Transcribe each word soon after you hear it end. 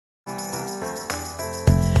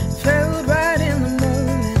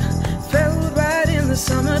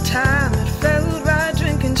a time it felt right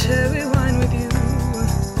drinking cherry wine with you.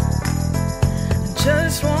 I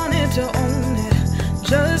just wanted to own it,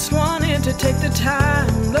 just wanted to take the time,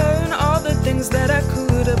 learn all the things that I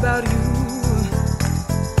could about you.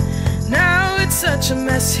 Now it's such a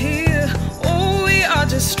mess here, oh we are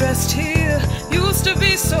just stressed here, used to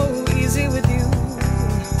be so easy with you.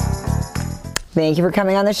 Thank you for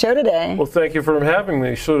coming on the show today. Well, thank you for having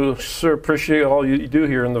me. So appreciate all you do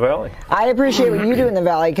here in the Valley. I appreciate what you do in the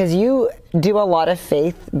Valley because you do a lot of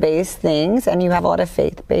faith-based things and you have a lot of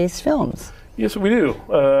faith-based films. Yes, we do.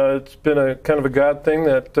 It's been a kind of a God thing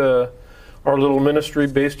that our little ministry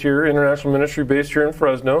based here, international ministry based here in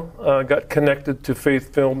Fresno, got connected to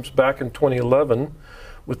faith films back in 2011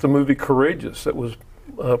 with the movie Courageous that was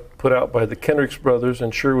put out by the Kendricks brothers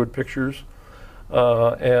and Sherwood Pictures.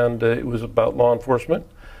 And it was about law enforcement.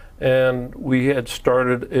 And we had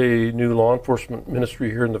started a new law enforcement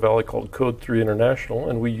ministry here in the Valley called Code 3 International,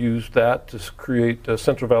 and we used that to create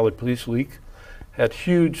Central Valley Police Week. Had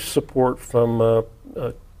huge support from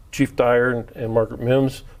Chief Dyer and Margaret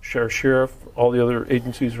Mims, Sheriff, all the other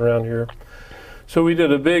agencies around here. So we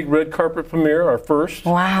did a big red carpet premiere, our first.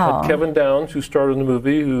 Wow. Had Kevin Downs, who starred in the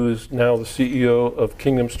movie, who is now the CEO of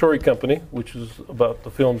Kingdom Story Company, which is about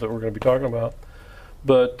the films that we're going to be talking about.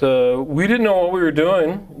 But we didn't know what we were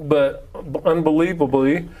doing, but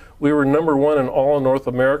unbelievably, we were #1 in all of North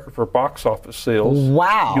America for box office sales.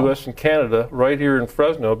 Wow. U.S. and Canada, right here in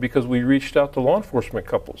Fresno, because we reached out to law enforcement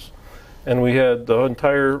couples. And we had the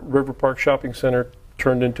entire River Park Shopping Center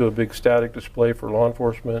turned into a big static display for law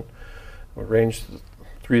enforcement. We arranged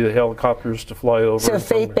 3 of the helicopters to fly over. So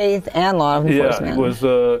faith-based and law enforcement. Yeah, it was,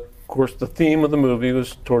 of course, the theme of the movie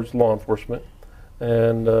was towards law enforcement.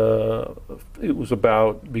 And it was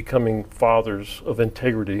about becoming fathers of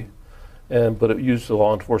integrity, but it used the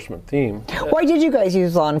law enforcement theme. Why did you guys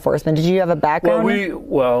use law enforcement? Did you have a background?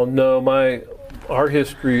 Our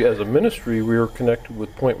history as a ministry, we were connected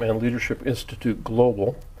with Point Man Leadership Institute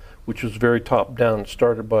Global, which was very top-down,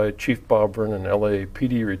 started by Chief Bob Vernon,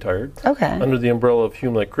 LAPD retired, under the umbrella of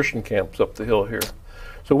Hume Lake Christian Camps up the hill here.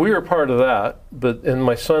 So we were part of that, and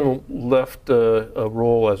my son left a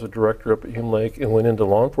role as a director up at Hume Lake and went into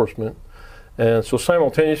law enforcement. And so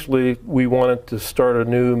simultaneously, we wanted to start a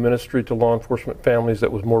new ministry to law enforcement families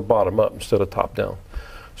that was more bottom-up instead of top-down.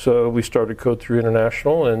 So we started Code 3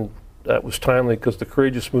 International, and that was timely because the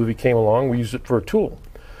Courageous movie came along. We used it for a tool.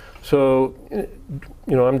 So,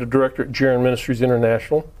 I'm the director at Jaron Ministries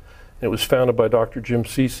International. It was founded by Dr. Jim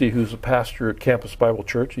Cece, who's a pastor at Campus Bible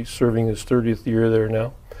Church. He's serving his 30th year there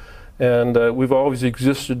now. And we've always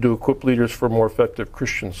existed to equip leaders for more effective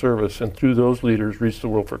Christian service, and through those leaders, reach the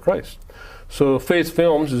world for Christ. So Faith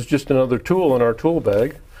Films is just another tool in our tool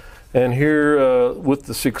bag. And here, with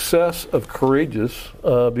the success of Courageous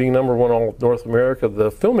being #1 all of North America, the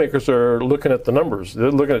filmmakers are looking at the numbers. They're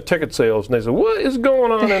looking at ticket sales, and they say, what is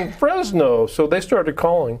going on in Fresno? So they started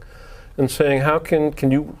calling and saying, how can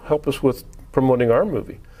you help us with promoting our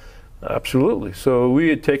movie? Absolutely. So we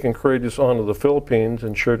had taken Courageous on to the Philippines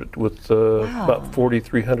and shared it with about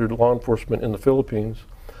 4,300 law enforcement in the Philippines,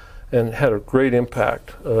 and had a great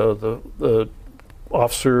impact. The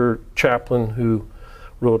officer chaplain who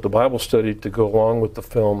wrote the Bible study to go along with the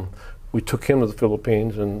film, we took him to the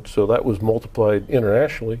Philippines, and so that was multiplied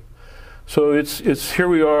internationally. So it's here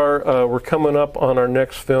we are. We're coming up on our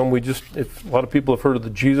next film. A lot of people have heard of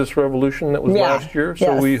the Jesus Revolution that was last year.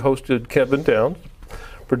 So we hosted Kevin Downs,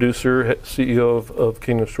 producer, CEO of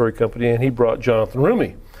Kingdom Story Company, and he brought Jonathan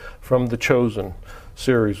Rumi from The Chosen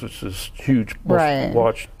series, which is huge, most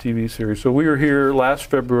watched TV series. So we were here last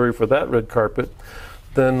February for that red carpet.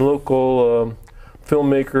 Then local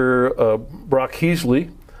filmmaker Brock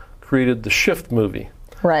Heasley created the Shift movie.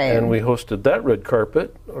 And we hosted that red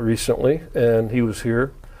carpet recently, and he was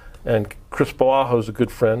here. And Chris Balajo is a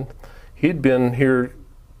good friend. He'd been here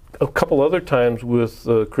a couple other times with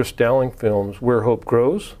Chris Dowling films, Where Hope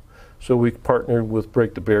Grows. So we partnered with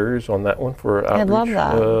Break the Barriers on that one for outreach. I love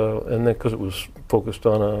that. And then because it was focused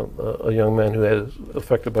on a young man who is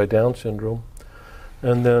affected by Down syndrome.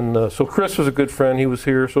 And then, so Chris was a good friend. He was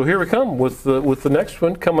here. So here we come with the next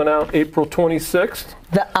one coming out April 26th.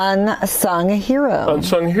 The Unsung Hero.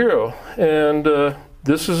 Unsung Hero. And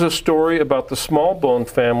this is a story about the Smallbone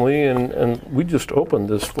family. And we just opened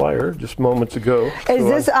this flyer just moments ago. Is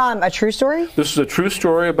this a true story? This is a true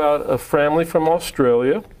story about a family from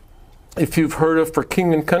Australia. If you've heard of For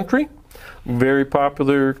King and Country, very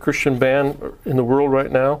popular Christian band in the world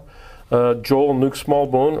right now. Joel and Luke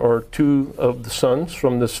Smallbone are 2 of the sons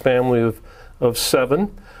from this family of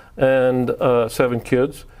 7 and 7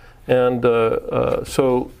 kids. And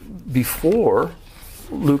so before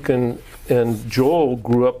Luke and and Joel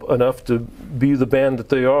grew up enough to be the band that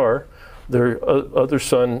they are. Their other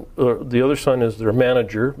son, the other son is their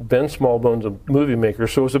manager. Ben Smallbone's a movie maker,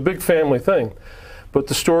 so it's a big family thing. But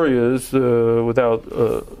the story is, without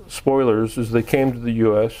spoilers, is they came to the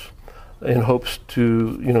U.S. in hopes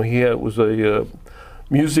to, he was a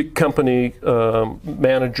music company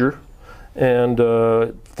manager, and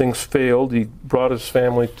things failed. He brought his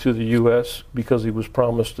family to the U.S. because he was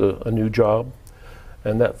promised a new job,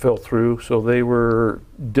 and that fell through. So they were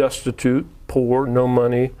destitute, poor, no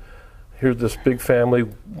money. Here's this big family,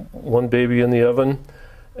 one baby in the oven.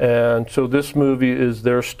 And so this movie is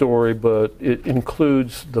their story, but it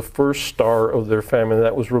includes the first star of their family, and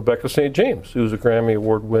that was Rebecca St. James, who's a Grammy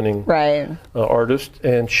Award-winning artist.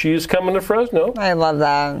 And she's coming to Fresno. I love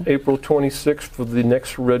that. April 26th for the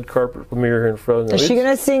next red carpet premiere here in Fresno. Is she going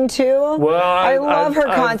to sing too? Well, I love her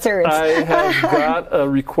concerts. I have got a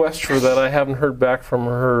request for that. I haven't heard back from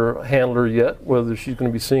her handler yet, whether she's going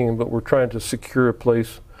to be singing, but we're trying to secure a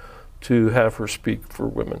place to have her speak for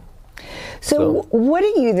women. So what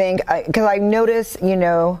do you think, because I notice,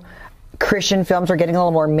 Christian films are getting a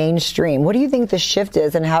little more mainstream. What do you think the shift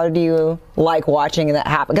is, and how do you like watching that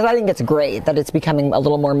happen? Because I think it's great that it's becoming a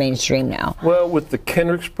little more mainstream now. Well, with the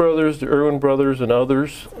Kendricks brothers, the Irwin brothers, and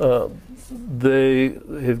others, they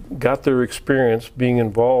have got their experience being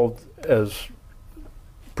involved as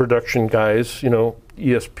production guys,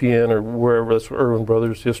 ESPN or wherever, that's Irwin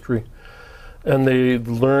Brothers history. And they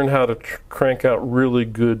learn how to crank out really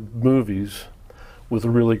good movies with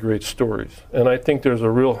really great stories. And I think there's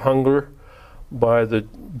a real hunger by the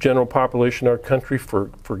general population in our country for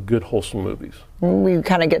good, wholesome movies. We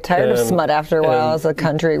kind of get tired of smut after a while as a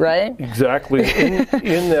country, right? Exactly.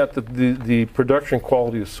 in that the production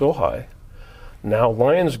quality is so high. Now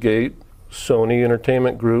Lionsgate, Sony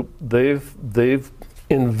Entertainment Group, they've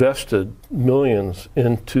invested millions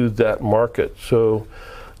into that market. So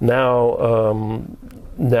now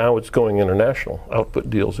it's going international, output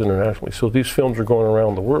deals internationally. So these films are going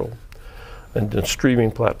around the world, and streaming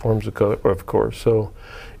platforms, of course. So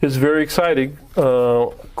it's very exciting.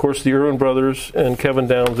 Of course, the Irwin brothers and Kevin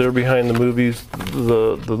Downes, they're behind the movies.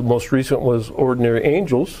 The most recent was Ordinary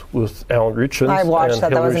Angels with Alan Ritchson. I watched that.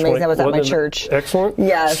 That was amazing. That was at my church. Excellent.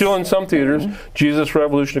 Yes. Still in some theaters. Jesus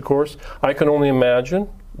Revolution, of course. I Can Only Imagine,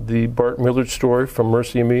 the Bart Millard story from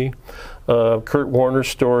Mercy Me. Kurt Warner's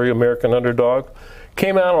story, American Underdog,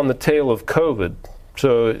 came out on the tail of COVID.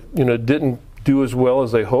 So, it didn't do as well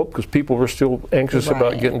as they hoped because people were still anxious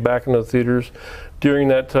about getting back into the theaters. During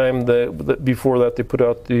that time, before that, they put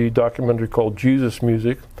out the documentary called Jesus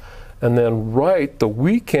Music. And then the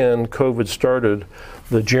weekend COVID started,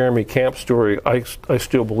 the Jeremy Camp story, I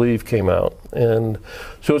Still Believe, came out. And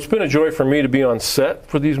so it's been a joy for me to be on set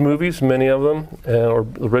for these movies, many of them, or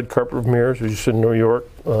the red carpet premieres. We just in New York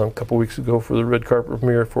a couple weeks ago for the red carpet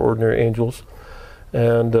premiere for Ordinary Angels.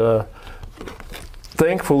 And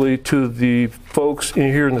thankfully to the folks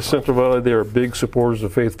here in the Central Valley, they are big supporters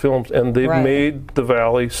of faith films, and they've made the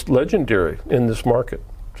Valley legendary in this market.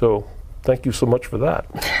 So thank you so much for that.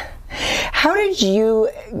 How did you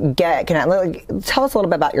tell us a little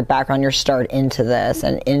bit about your background, your start into this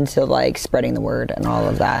and into spreading the word and all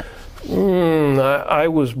of that? I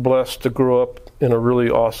was blessed to grow up in a really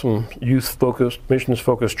awesome youth-focused,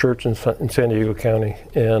 missions-focused church in San Diego County,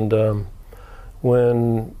 and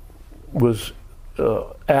when was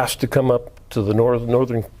asked to come up to the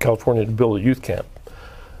Northern California to build a youth camp,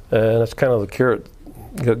 and that's kind of the carrot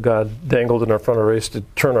God dangled in our front of race to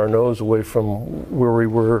turn our nose away from where we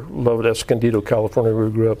were, loved Escondido, California, where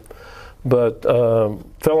we grew up. But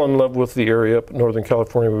fell in love with the area up in Northern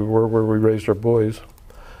California where we raised our boys.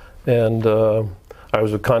 And I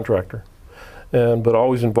was a contractor, but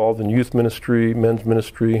always involved in youth ministry, men's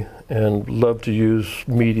ministry, and loved to use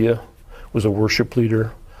media, was a worship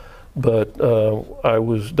leader. But I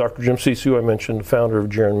was Dr. Jim Sisu, I mentioned, the founder of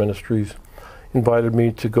Jaron Ministries, invited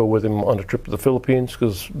me to go with him on a trip to the Philippines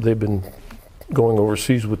because they've been going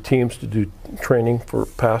overseas with teams to do training for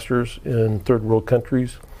pastors in third world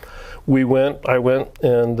countries. I went,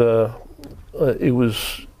 and it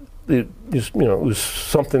was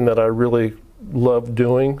something that I really loved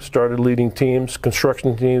doing. Started leading teams,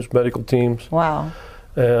 construction teams, medical teams. Wow.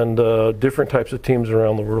 And different types of teams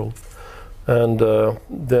around the world. And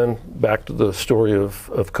then back to the story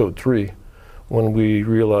of Code 3. When we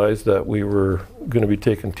realized that we were going to be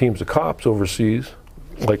taking teams of cops overseas,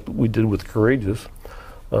 like we did with Courageous,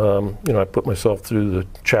 I put myself through the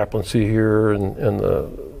chaplaincy here and the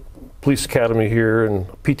police academy here and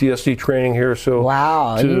PTSD training here. So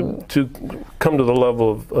to come to the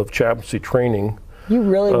level of chaplaincy training. You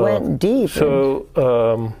really went deep.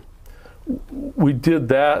 So we did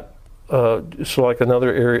that so like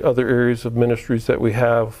other areas of ministries that we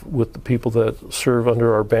have with the people that serve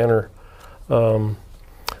under our banner. And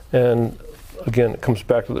again, it comes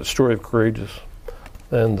back to the story of Courageous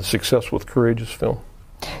and the success with Courageous film.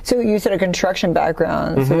 So you said a construction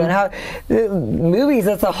background. So then how movies?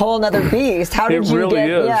 That's a whole other beast. How did it you really get?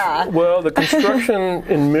 Is. Yeah. Well, the construction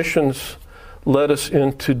in missions led us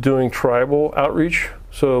into doing tribal outreach.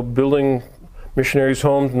 So building missionaries'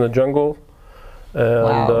 homes in the jungle,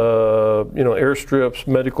 and airstrips,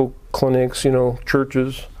 medical clinics,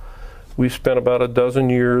 churches. We spent about a dozen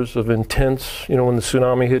years of intense, when the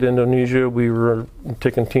tsunami hit Indonesia, we were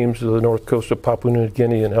taking teams to the north coast of Papua New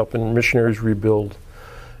Guinea and helping missionaries rebuild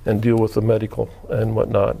and deal with the medical and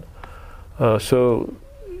whatnot.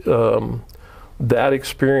 That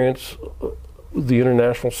experience, the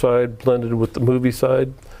international side blended with the movie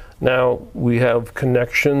side, now we have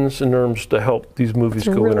connections in terms to help these movies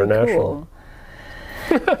go really international. Cool.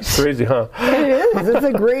 Crazy, huh? It is. It's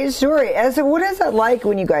a great story. And so what is it like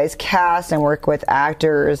when you guys cast and work with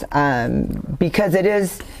actors? Because it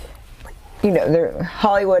is,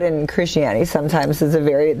 Hollywood and Christianity sometimes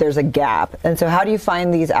there's a gap. And so how do you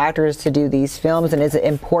find these actors to do these films? And is it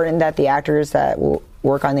important that the actors that will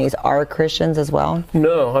work on these are Christians as well?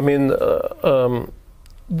 No. I mean, the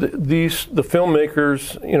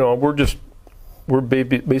filmmakers, we're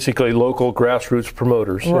basically local grassroots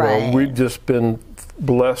promoters. Right. We've just been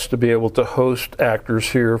blessed to be able to host actors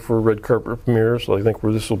here for red carpet premieres. I think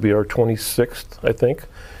this will be our 26th, I think,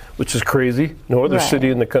 which is crazy. No other city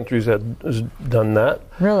in the country has done that.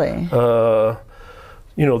 Really? They'll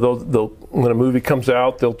when a movie comes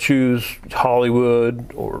out, they'll choose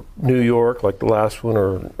Hollywood or New York, like the last one,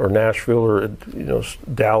 or Nashville, or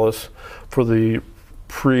Dallas for the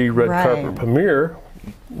pre-red carpet premiere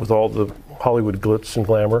with all the Hollywood glitz and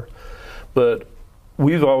glamour. But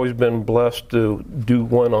we've always been blessed to do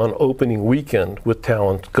one on opening weekend with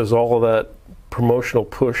talent, because all of that promotional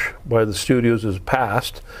push by the studios is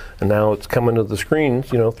past, and now it's coming to the screens,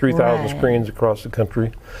 3,000 screens across the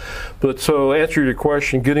country. But so answer your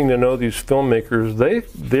question, getting to know these filmmakers,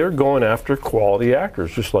 they're going after quality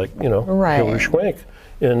actors, just like, Hilary Swank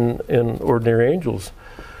in Ordinary Angels.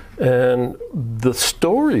 And the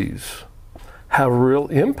stories have real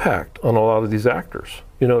impact on a lot of these actors.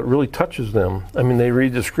 It really touches them. I mean, they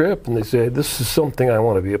read the script and they say, this is something I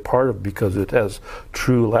want to be a part of because it has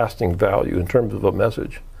true lasting value in terms of a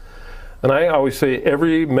message. And I always say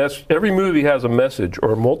every movie has a message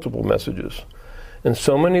or multiple messages. And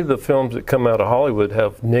so many of the films that come out of Hollywood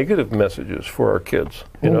have negative messages for our kids.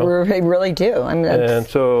 They really do. I mean, and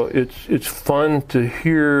so it's fun to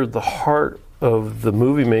hear the heart of the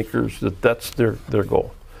movie makers, that's their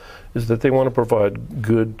goal, is that they want to provide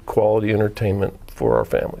good quality entertainment for our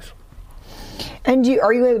families. And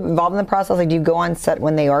are you involved in the process? Like, do you go on set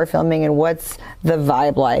when they are filming, and what's the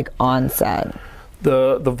vibe like on set?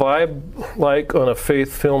 The vibe like on a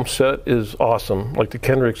faith film set is awesome. Like the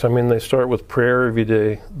Kendricks, they start with prayer every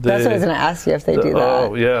day. That's what I was going to ask you if they do that.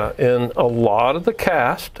 Oh, yeah. And a lot of the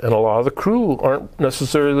cast and a lot of the crew aren't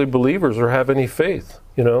necessarily believers or have any faith,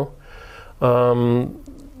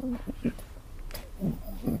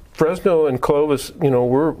 Fresno and Clovis,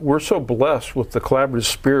 we're so blessed with the collaborative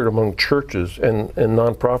spirit among churches and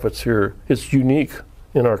nonprofits here. It's unique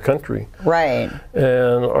in our country. Right.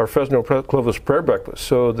 And our Fresno Clovis prayer breakfast.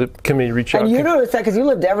 So the committee reached out. And you noticed that because you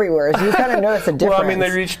lived everywhere, so you kind of noticed the difference. Well,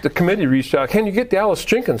 the committee reached out. Can you get Dallas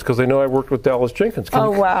Jenkins? Because they know I worked with Dallas Jenkins.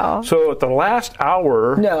 Wow. So at the last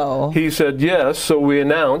hour, he said yes. So we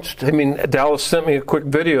announced. Dallas sent me a quick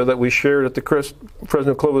video that we shared at the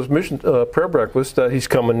Fresno Clovis Mission prayer breakfast that he's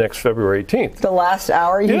coming next February 18th. The last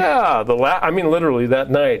hour? Yeah. Literally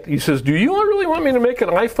that night. He says, do you really want me to make an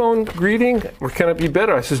iPhone greeting, or can it be better?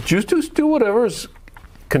 I says, just do whatever is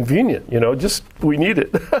convenient, just we need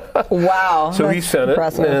it. Wow. So he sent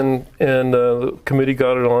impressive. it, and the committee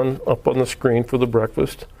got it up on the screen for the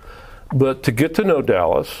breakfast. But to get to know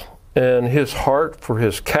Dallas and his heart for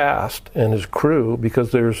his cast and his crew,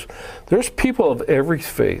 because there's people of every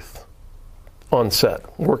faith on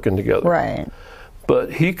set working together. Right.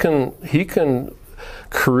 But he can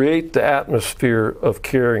create the atmosphere of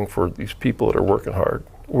caring for these people that are working hard.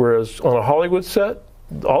 Whereas on a Hollywood set,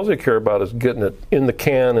 all they care about is getting it in the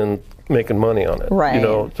can and making money on it. Right.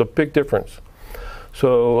 It's a big difference.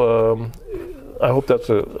 So I hope that's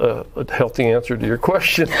a healthy answer to your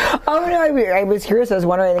question. Oh, no, I was curious. I was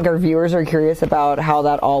wondering, I think our viewers are curious about how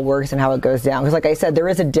that all works and how it goes down. Because like I said, there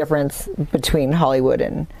is a difference between Hollywood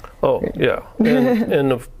and... Oh, yeah.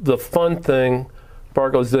 And the fun thing,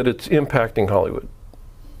 Bargo, is that it's impacting Hollywood.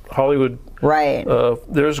 Hollywood. Right.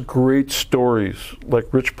 There's great stories,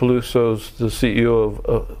 like Rich Peluso's the CEO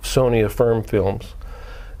of Sony Affirm Films,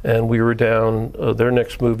 and we were down, their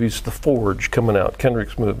next movie's The Forge coming out,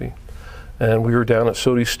 Kendrick's movie. And we were down at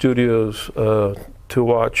Sony Studios to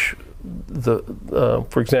watch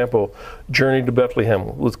for example, Journey to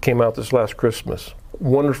Bethlehem came out this last Christmas.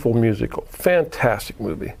 Wonderful musical, fantastic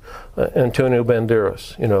movie. Antonio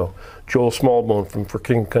Banderas, Joel Smallbone from For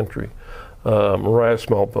King Country, Mariah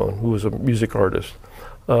Smallbone, who was a music artist.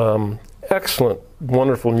 Excellent,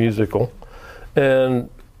 wonderful musical. And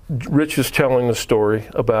Rich is telling the story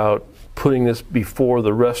about putting this before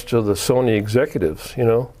the rest of the Sony executives,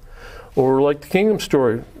 Or like the Kingdom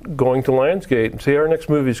Story, going to Lionsgate and say, our next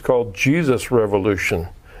movie is called Jesus Revolution.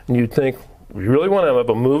 And you'd think, we really want to have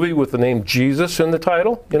a movie with the name Jesus in the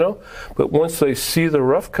title, But once they see the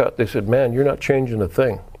rough cut, they said, man, you're not changing a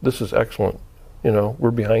thing. This is excellent.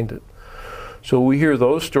 We're behind it. So we hear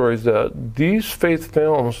those stories that these faith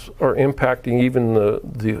films are impacting even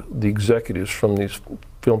the executives from these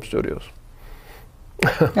film studios.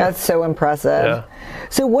 That's so impressive. Yeah.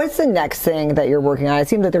 So what's the next thing that you're working on? It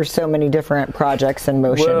seems that there's so many different projects in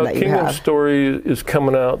motion that you have. Kingdom Story is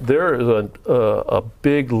coming out. There is a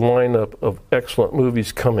big lineup of excellent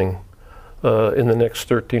movies coming in the next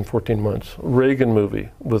 13, 14 months. Reagan movie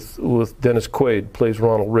with Dennis Quaid, plays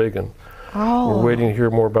Ronald Reagan. Oh. We're waiting to hear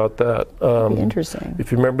more about that. Interesting.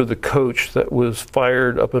 If you remember the coach that was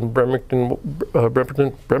fired up in Bremerton,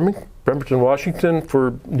 Washington,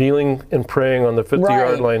 for kneeling and praying on the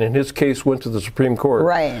 50-yard line, and his case went to the Supreme Court.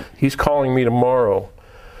 Right. He's calling me tomorrow,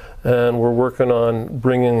 and we're working on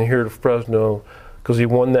bringing him here to Fresno because he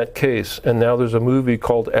won that case. And now there's a movie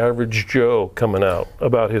called Average Joe coming out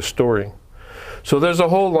about his story. So there's a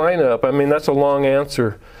whole lineup. I mean, that's a long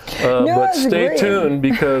answer. But stay tuned,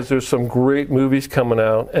 because there's some great movies coming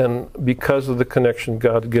out. And because of the connection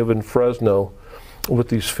God given Fresno with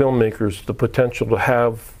these filmmakers, the potential to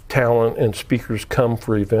have talent and speakers come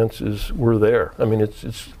for events we're there. I mean,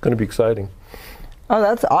 it's going to be exciting. Oh,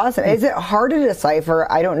 that's awesome. Is it hard to decipher?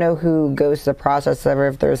 I don't know who goes through the process of,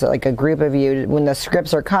 if there's like a group of you when the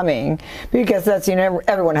scripts are coming, because that's,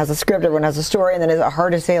 everyone has a script, everyone has a story, and then is it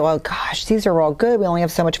hard to say, well, gosh, these are all good, we only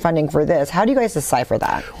have so much funding for this. How do you guys decipher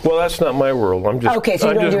that? Well, that's not my world. I'm just, okay, so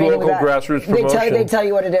you don't do local grassroots promotion. They tell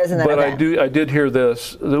you what it is, and then But I did hear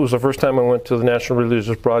this. It was the first time I went to the National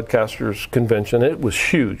Religious Broadcasters Convention. It was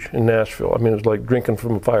huge in Nashville. I mean, it was like drinking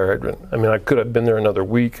from a fire hydrant. I mean, I could have been there another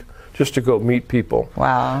week just to go meet people.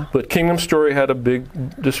 Wow. But Kingdom Story had a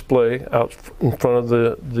big display out in front of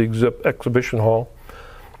the exhibition hall,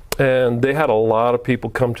 and they had a lot of people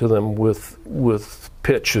come to them with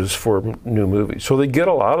pitches for new movies. So they get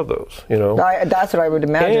a lot of those, That's what I would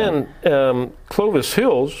imagine. And Clovis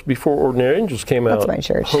Hills, before Ordinary Angels came out, my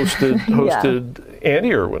church. hosted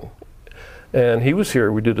Andy Irwin, and he was here.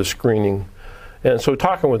 We did a screening. And so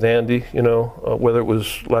talking with Andy, whether it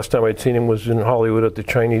was, last time I'd seen him was in Hollywood at the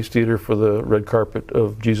Chinese Theater for the red carpet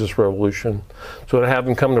of Jesus Revolution. So to have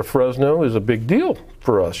him come to Fresno is a big deal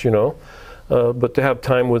for us, But to have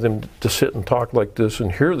time with him to sit and talk like this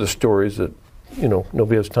and hear the stories that,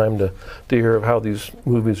 nobody has time to hear of how these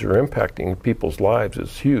movies are impacting people's lives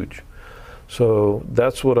is huge. So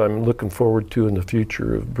that's what I'm looking forward to in the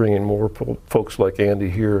future, of bringing more folks like Andy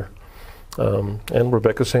here, and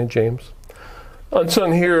Rebecca St. James.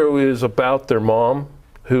 Unsung Hero is about their mom,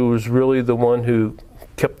 who was really the one who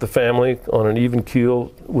kept the family on an even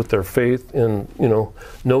keel with their faith, and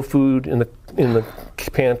no food in the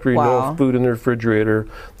pantry, no food in the refrigerator.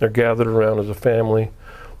 They're gathered around as a family,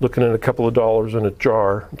 looking at a couple of dollars in a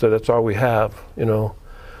jar, and say, that's all we have,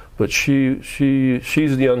 But she's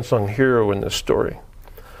the unsung hero in this story.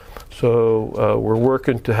 So we're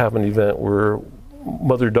working to have an event where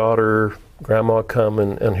mother, daughter, grandma come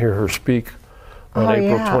and hear her speak on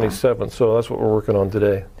April 27th. So that's what we're working on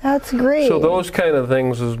today. That's great. So those kind of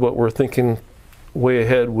things is what we're thinking way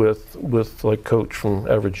ahead with like Coach from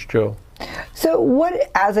Average Joe. So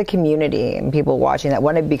what, as a community and people watching that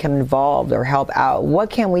want to become involved or help out, what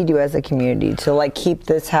can we do as a community to keep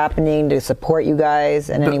this happening, to support you guys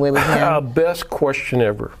in any way we can? Best question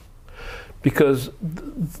ever. Because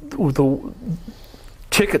the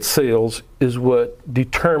ticket sales is what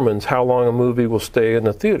determines how long a movie will stay in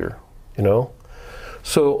the theater,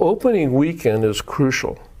 So opening weekend is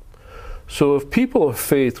crucial. So if people of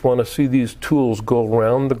faith want to see these tools go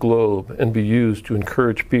around the globe and be used to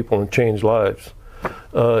encourage people and change lives,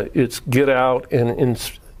 it's get out and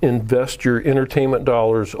invest your entertainment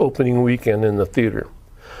dollars opening weekend in the theater.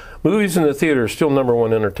 Movies in the theater are still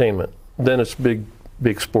 #1 entertainment. Then it's big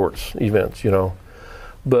sports events,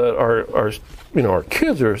 But our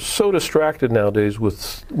kids are so distracted nowadays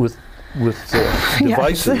with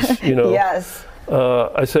devices. Yes.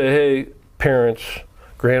 I say, hey, parents,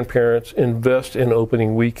 grandparents, invest in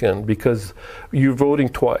opening weekend, because you're voting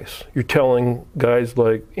twice. You're telling guys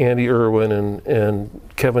like Andy Irwin and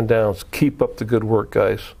Kevin Downs, keep up the good work,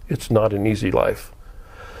 guys. It's not an easy life.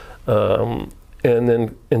 And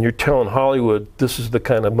you're telling Hollywood, this is the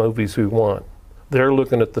kind of movies we want. They're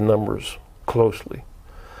looking at the numbers closely.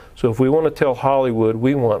 So if we want to tell Hollywood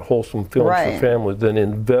we want wholesome films for families, then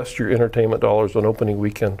invest your entertainment dollars on opening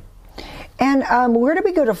weekend. And where do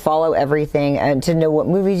we go to follow everything and to know what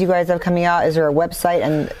movies you guys have coming out? Is there a website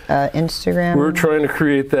and Instagram? We're trying to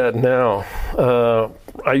create that now.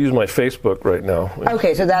 I use my Facebook right now.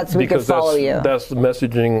 Okay, so we can follow you. That's the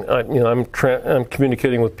messaging. I'm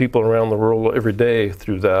communicating with people around the world every day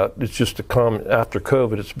through that. It's just after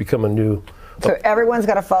COVID, it's become a new. So everyone's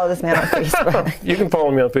got to follow this man on Facebook. You can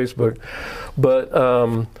follow me on Facebook, but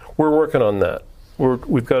we're working on that.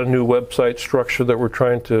 We've got a new website structure that we're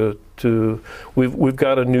trying to. We've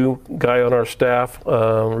got a new guy on our staff,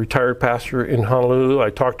 retired pastor in Honolulu.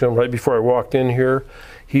 I talked to him right before I walked in here.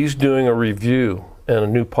 He's doing a review and a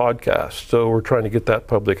new podcast, so we're trying to get that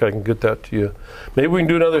public. I can get that to you. Maybe we can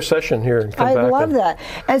do another session here and come back. I love that.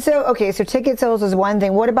 And so, so ticket sales is one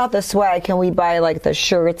thing. What about the swag? Can we buy like the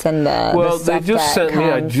shirts and the stuff they just sent me.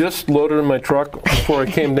 I just loaded in my truck before I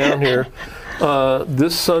came down here.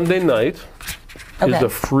 This Sunday night is a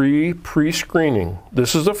free pre-screening.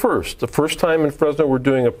 This is the first time in Fresno we're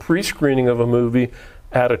doing a pre-screening of a movie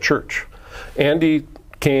at a church. Andy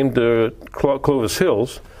came to Clovis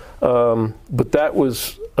Hills, but that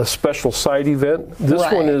was a special side event. This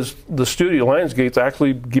one is the studio. Lionsgate's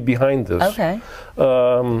actually behind this. Okay.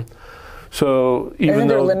 So even Isn't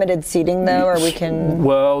there limited seating though, or we can?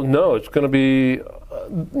 Well, no. It's going to be.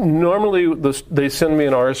 Normally, they send me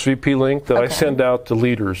an RSVP link that I send out to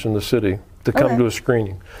leaders in the city to come to a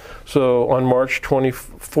screening. So on March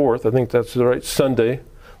 24th, I think that's the right Sunday,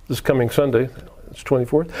 this coming Sunday, it's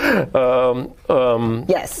 24th,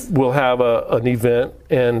 yes, we'll have an event,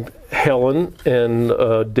 and Helen and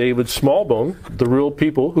David Smallbone, the real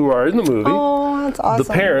people who are in the movie, that's awesome.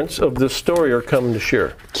 The parents of this story are coming to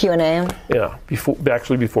share. Q&A? Yeah, before,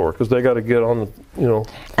 because they got to get on the,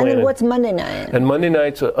 And then what's Monday night? And Monday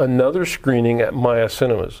night's another screening at Maya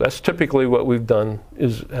Cinemas. That's typically what we've done,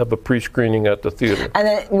 is have a pre-screening at the theater. And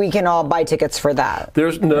then we can all buy tickets for that?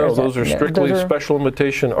 Those are strictly special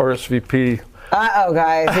invitation RSVP. Uh-oh,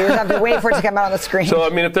 guys. You just have to wait for it to come out on the screen. So,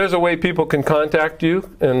 if there's a way people can contact you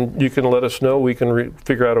and you can let us know, we can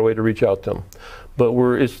figure out a way to reach out to them. But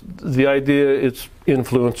the idea, it's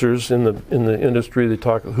influencers in the industry. They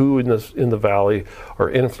talk who in the valley are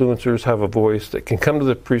influencers, have a voice that can come to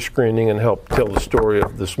the pre-screening and help tell the story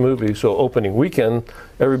of this movie. So opening weekend,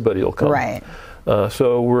 everybody will come. Right.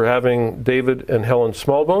 So we're having David and Helen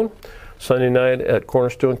Smallbone Sunday night at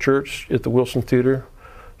Cornerstone Church at the Wilson Theater,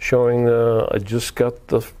 showing I just got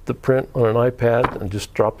the print on an iPad and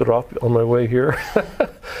just dropped it off on my way here.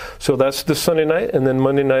 So that's this Sunday night, and then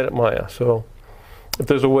Monday night at Maya. So if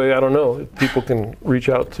there's a way, I don't know, if people can reach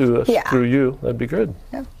out to us through you, that'd be good.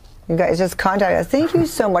 Yeah. You guys just contact us. Thank you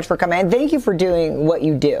so much for coming, and thank you for doing what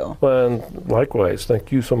you do. And likewise,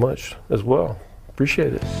 thank you so much as well.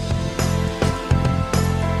 Appreciate it.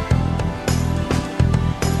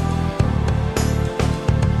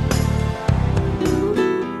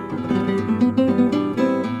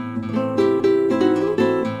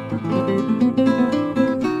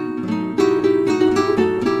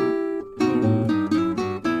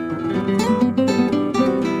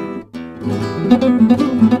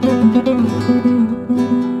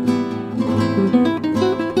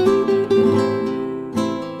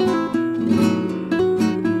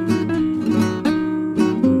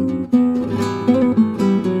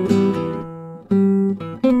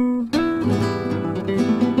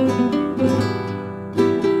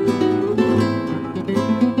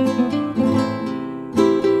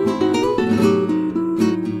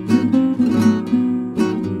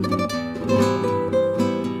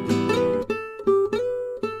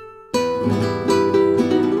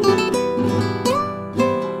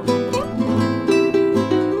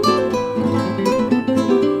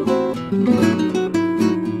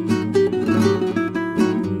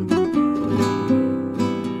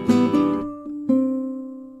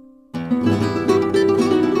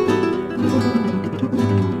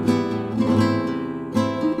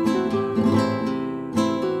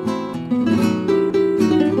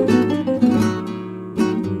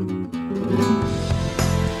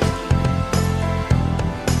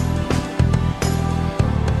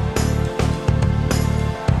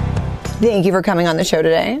 Thank you for coming on the show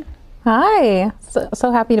today. Hi,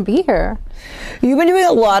 so happy to be here. You've been doing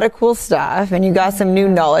a lot of cool stuff, and you got some new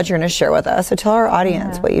knowledge you're going to share with us. So tell our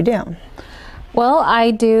audience what you do. Well,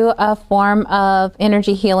 I do a form of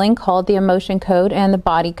energy healing called the emotion code and the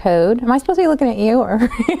body code. Am I supposed to be looking at you? Or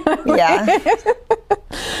Yeah.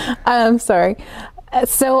 I'm sorry.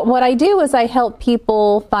 So what I do is I help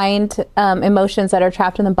people find emotions that are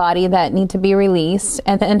trapped in the body that need to be released,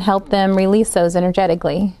 and then help them release those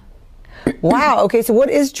energetically. Wow. Okay. So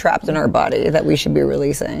what is trapped in our body that we should be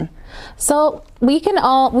releasing? So we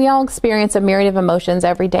all experience a myriad of emotions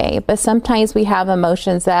every day, but sometimes we have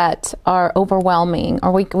emotions that are overwhelming,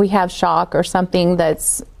 or we have shock or something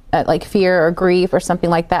that's like fear or grief or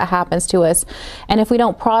something like that happens to us. And if we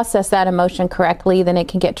don't process that emotion correctly, then it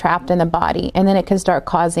can get trapped in the body, and then it can start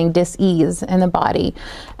causing dis-ease in the body.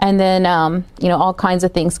 And then, all kinds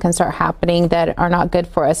of things can start happening that are not good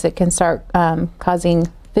for us. It can start causing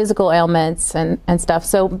physical ailments and stuff.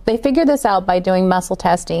 So they figure this out by doing muscle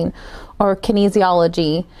testing or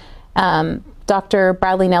kinesiology. Dr.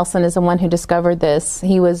 Bradley Nelson is the one who discovered this.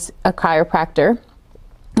 He was a chiropractor,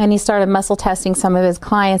 and he started muscle testing some of his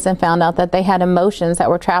clients and found out that they had emotions that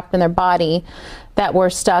were trapped in their body that were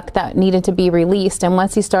stuck, that needed to be released. And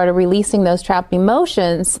once he started releasing those trapped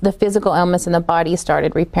emotions, the physical ailments in the body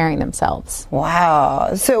started repairing themselves.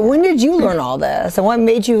 Wow. So when did you learn all this, and what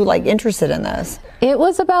made you interested in this? It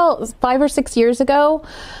was about 5 or 6 years ago.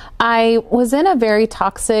 I was in a very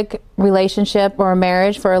toxic relationship or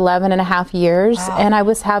marriage for 11 and a half years. Wow. And I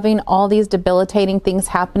was having all these debilitating things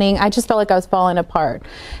happening. I just felt like I was falling apart.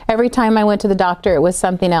 Every time I went to the doctor, it was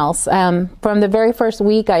something else. From the very first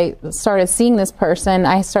week I started seeing this person,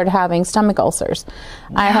 I started having stomach ulcers.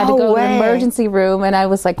 I had to go to the emergency room, and I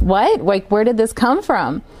was like, what? Where did this come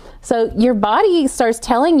from? So your body starts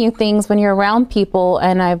telling you things when you're around people,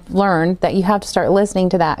 and I've learned that you have to start listening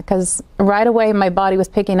to that, because right away my body was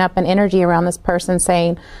picking up an energy around this person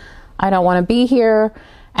saying, I don't want to be here,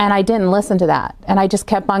 and I didn't listen to that, and I just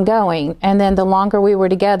kept on going. And then the longer we were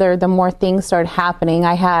together, the more things started happening.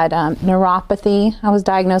 I had neuropathy. I was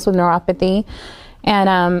diagnosed with neuropathy,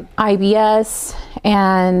 and IBS,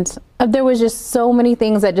 and there was just so many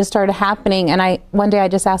things that just started happening. And one day I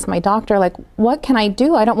just asked my doctor, what can I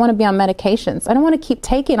do? I don't want to be on medications. I don't want to keep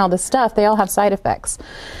taking all this stuff. They all have side effects.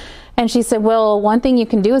 And she said, well, one thing you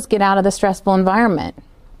can do is get out of the stressful environment.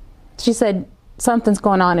 She said, something's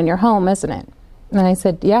going on in your home, isn't it? And I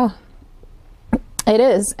said, yeah, it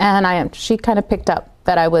is. And she kind of picked up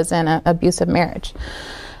that I was in an abusive marriage.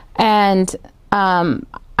 And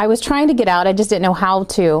I was trying to get out. I just didn't know how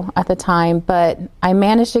to at the time, but I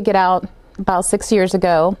managed to get out about 6 years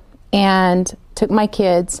ago and took my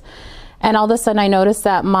kids. And all of a sudden I noticed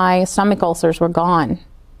that my stomach ulcers were gone,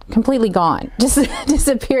 completely gone, just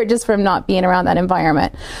disappeared just from not being around that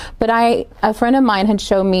environment. But a friend of mine had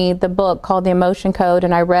shown me the book called The Emotion Code,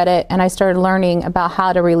 and I read it, and I started learning about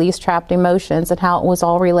how to release trapped emotions and how it was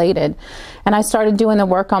all related. And I started doing the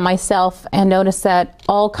work on myself and noticed that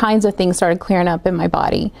all kinds of things started clearing up in my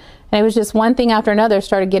body. And it was just one thing after another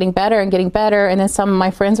started getting better and getting better. And then some of my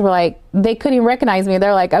friends were like, they couldn't even recognize me.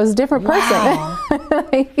 They're like, I was a different person. Wow.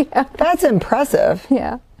 Yeah. That's impressive.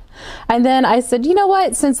 Yeah. And then I said, you know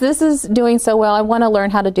what, since this is doing so well, I want to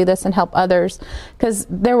learn how to do this and help others, because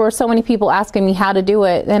there were so many people asking me how to do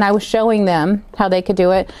it, and I was showing them how they could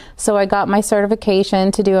do it. So I got my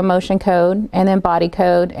certification to do emotion code and then body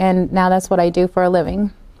code, and now that's what I do for a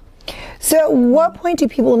living. So what point do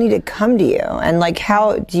people need to come to you? And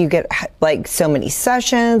how do you get so many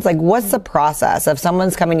sessions? What's the process of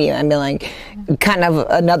someone's coming to you and being kind of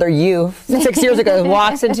another you 6 years ago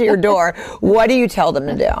walks into your door? What do you tell them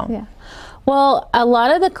to do? Yeah. Well, a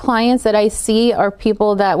lot of the clients that I see are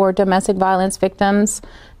people that were domestic violence victims,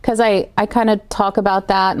 because I kind of talk about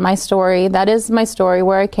that, my story. That is my story,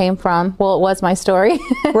 where I came from. Well, it was my story.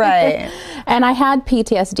 Right. And I had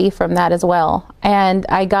PTSD from that as well. And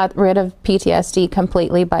I got rid of PTSD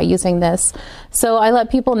completely by using this. So I let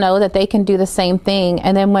people know that they can do the same thing.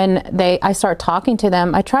 And then when I start talking to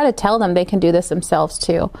them, I try to tell them they can do this themselves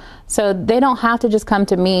too. So they don't have to just come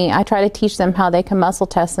to me. I try to teach them how they can muscle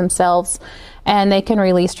test themselves, and they can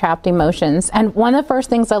release trapped emotions. And one of the first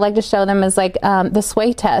things I like to show them is the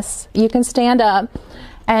sway test. You can stand up,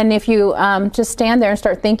 and if you just stand there and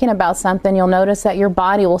start thinking about something, you'll notice that your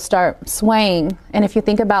body will start swaying. And if you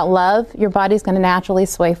think about love, your body's going to naturally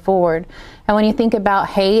sway forward. And when you think about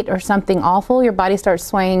hate or something awful, your body starts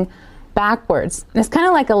swaying backwards. And it's kind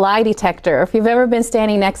of like a lie detector. If you've ever been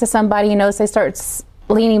standing next to somebody, you notice they start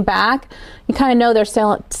leaning back, you kind of know they're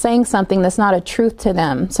saying something that's not a truth to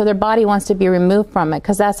them. So their body wants to be removed from it,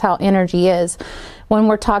 because that's how energy is. when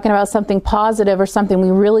we're talking about something positive or something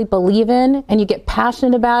we really believe in, and you get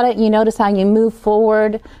passionate about it, you notice how you move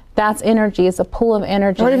forward. That's energy. It's a pool of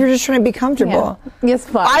energy. What if you're just trying to be comfortable? Yeah. It's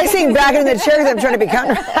fine. I sink back in the chair because I'm trying to be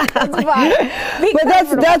comfortable. It's fine.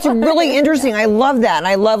 But that's really interesting. I love that. And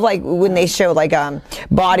I love like when they show like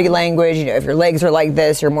body language, you know, if your legs are like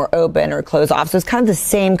this, you're more open or closed off. So it's kind of the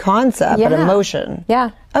same concept, but emotion.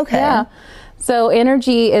 Yeah. Okay. Yeah. So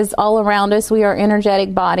energy is all around us. We are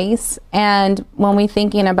energetic bodies. And when we're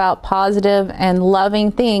thinking about positive and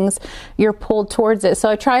loving things, you're pulled towards it. So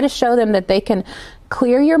I try to show them that they can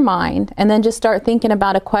clear your mind and then just start thinking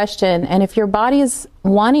about a question. And if your body is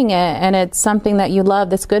wanting it and it's something that you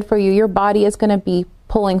love that's good for you, your body is going to be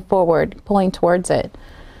pulling forward, pulling towards it.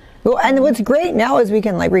 Well, and what's great now is we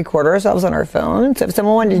can like record ourselves on our phone. So if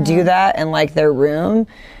someone wanted to do that in like their room,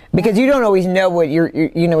 because you don't always know what you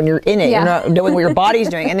know, when you're in it, you're not knowing what your body's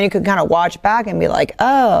doing. And then you can kind of watch back and be like,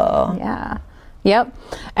 oh. Yeah. Yep.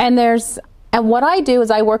 And what I do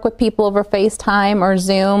is I work with people over FaceTime or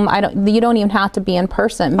Zoom. You don't even have to be in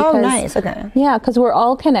person. Because, oh, nice. Okay. Yeah, because we're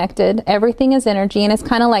all connected. Everything is energy, and it's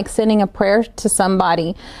kind of like sending a prayer to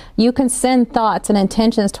somebody. You can send thoughts and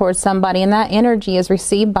intentions towards somebody, and that energy is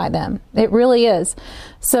received by them. It really is.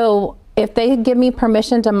 So if they give me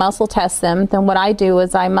permission to muscle test them, then what I do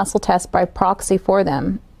is I muscle test by proxy for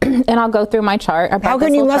them. And I'll go through my chart. How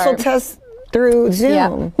can you muscle test through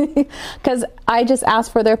Zoom? Because I just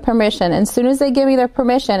ask for their permission. And as soon as they give me their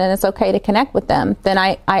permission and it's okay to connect with them, then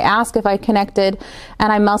I ask if I connected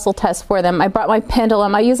and I muscle test for them. I brought my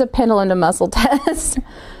pendulum. I use a pendulum to muscle test.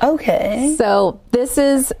 Okay. So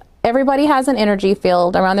everybody has an energy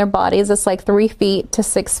field around their bodies. It's like 3 feet to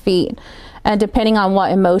 6 feet. And depending on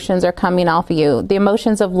what emotions are coming off of you, the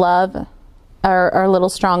emotions of love are a little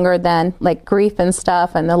stronger than like grief and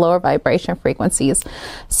stuff and the lower vibration frequencies.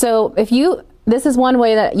 So this is one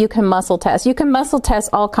way that you can muscle test. You can muscle test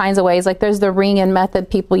all kinds of ways. Like there's the ring-in method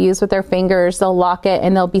people use with their fingers. They'll lock it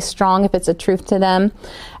and they'll be strong if it's a truth to them.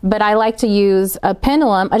 But I like to use a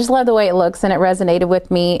pendulum. I just love the way it looks and it resonated with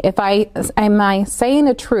me. Am I saying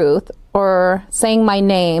the truth or saying my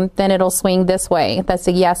name, then it'll swing this way. That's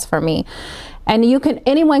a yes for me. And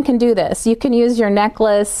anyone can do this. You can use your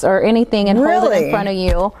necklace or anything and hold it in front of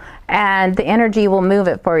you, and the energy will move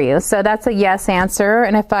it for you. So that's a yes answer.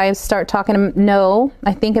 And if I start talking no,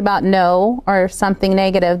 I think about no or something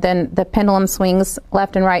negative, then the pendulum swings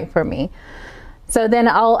left and right for me. So then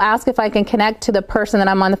I'll ask if I can connect to the person that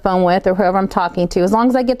I'm on the phone with or whoever I'm talking to. As long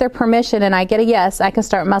as I get their permission and I get a yes, I can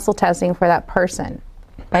start muscle testing for that person.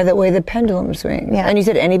 By the way the pendulum swings. Yeah. And you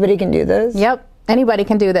said anybody can do this? Yep. Anybody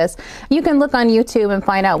can do this. You can look on YouTube and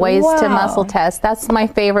find out ways to muscle test. That's my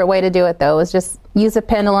favorite way to do it, though, is just use a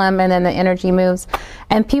pendulum and then the energy moves.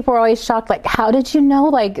 And people are always shocked, like, how did you know,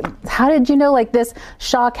 like, this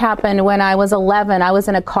shock happened when I was 11, I was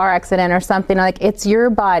in a car accident or something. Like, it's your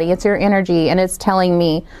body, it's your energy, and it's telling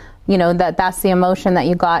me, you know, that's the emotion that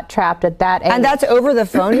you got trapped at that age. And that's over the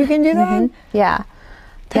phone you can do that? Mm-hmm. Yeah.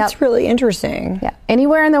 That's really interesting. Yeah,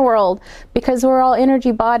 anywhere in the world, because we're all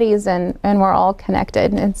energy bodies and we're all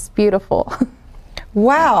connected. It's beautiful.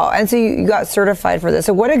 Wow. And so you got certified for this.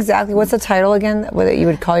 So what's the title again that you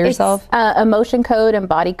would call yourself? It's emotion code and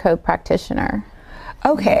body code practitioner.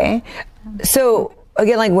 Okay. So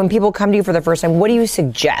again, like when people come to you for the first time, what do you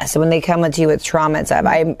suggest when they come to you with trauma and stuff?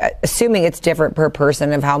 I'm assuming it's different per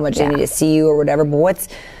person of how much they need to see you or whatever, but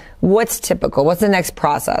what's typical? What's the next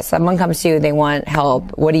process? Someone comes to you, they want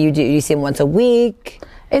help. What do? You see them once a week?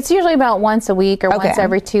 It's usually about once a week or once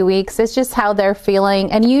every 2 weeks. It's just how they're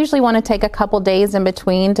feeling. And you usually want to take a couple days in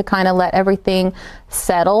between to kind of let everything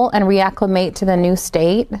settle and reacclimate to the new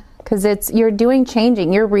state. Because you're doing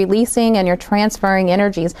changing. You're releasing and you're transferring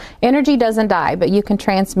energies. Energy doesn't die, but you can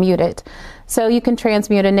transmute it. So you can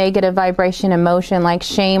transmute a negative vibration emotion like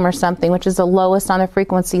shame or something, which is the lowest on the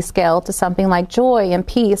frequency scale, to something like joy and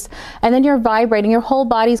peace. And then you're vibrating. Your whole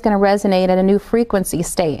body's going to resonate at a new frequency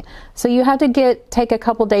state. So you have to take a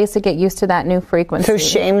couple days to get used to that new frequency. So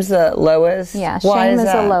shame's the lowest? Yeah, shame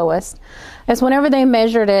is the lowest. It's whenever they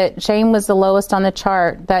measured it, shame was the lowest on the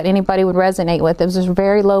chart that anybody would resonate with. It was just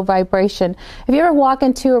very low vibration. If you ever walk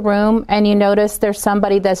into a room and you notice there's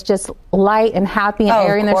somebody that's just light and happy and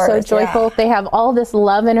airy and they're so joyful, they have all this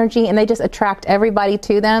love energy and they just attract everybody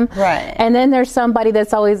to them. Right. And then there's somebody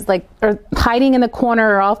that's always like hiding in the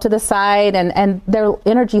corner or off to the side and their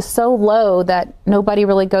energy's so low that nobody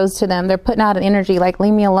really goes to them. They're putting out an energy like,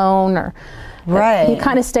 leave me alone, or... Right. You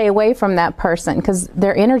kind of stay away from that person because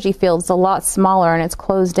their energy field's a lot smaller and it's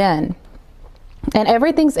closed in. And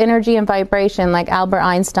everything's energy and vibration, like Albert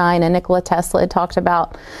Einstein and Nikola Tesla had talked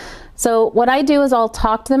about. So what I do is I'll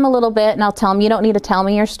talk to them a little bit and I'll tell them, you don't need to tell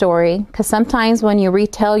me your story, because sometimes when you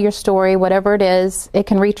retell your story, whatever it is, it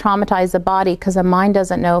can re-traumatize the body, because the mind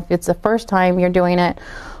doesn't know if it's the first time you're doing it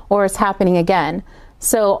or it's happening again.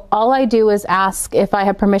 So all I do is ask if I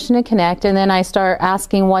have permission to connect, and then I start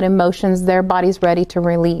asking what emotions their body's ready to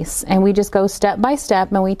release. And we just go step by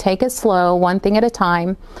step, and we take it slow, one thing at a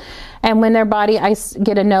time. And when their body, I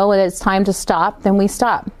get to know that it's time to stop, then we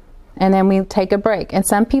stop. And then we take a break. And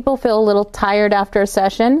some people feel a little tired after a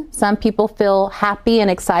session. Some people feel happy and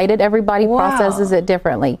excited. Everybody processes it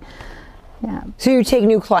differently. Yeah. So you take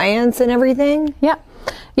new clients and everything? Yeah.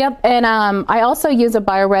 Yep. And I also use a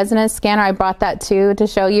bioresonance scanner. I brought that too to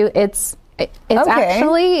show you. It's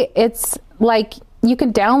actually, it's like you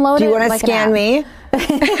can download it. Do you want to scan me?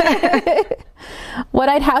 What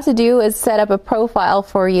I'd have to do is set up a profile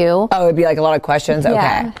for you. Oh, it'd be like a lot of questions.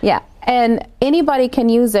 Yeah, okay. Yeah. And anybody can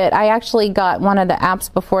use it. I actually got one of the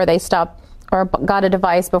apps before they stopped, or got a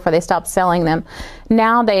device before they stopped selling them.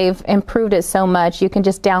 Now they've improved it so much, you can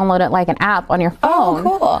just download it like an app on your phone.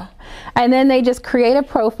 Oh, cool. And then they just create a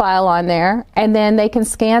profile on there, and then they can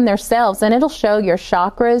scan themselves, and it'll show your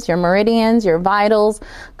chakras, your meridians, your vitals,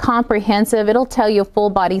 comprehensive. It'll tell you a full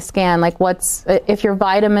body scan, like if your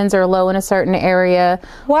vitamins are low in a certain area,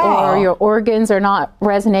 or your organs are not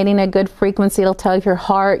resonating at a good frequency. It'll tell you your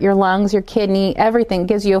heart, your lungs, your kidney, everything. It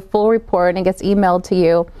gives you a full report, and it gets emailed to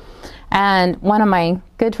you. And one of my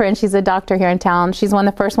good friends, she's a doctor here in town. She's one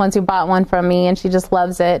of the first ones who bought one from me, and she just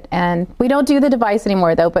loves it. And we don't do the device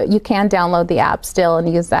anymore, though, but you can download the app still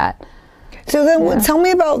and use that. So then tell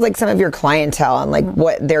me about like some of your clientele and like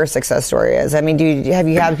what their success story is. I mean, have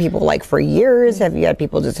you had people like for years? Have you had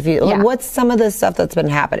people just a few? Like, what's some of the stuff that's been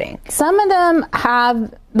happening? Some of them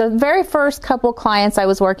have, the very first couple clients I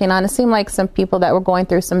was working on, it seemed like some people that were going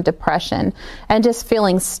through some depression and just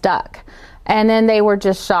feeling stuck. And then they were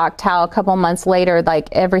just shocked how a couple months later, like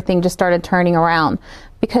everything just started turning around,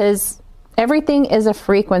 because everything is a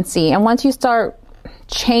frequency. And once you start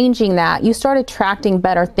changing that, you start attracting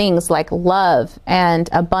better things like love and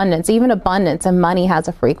abundance. Even abundance and money has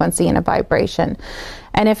a frequency and a vibration.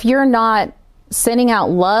 And if you're not sending out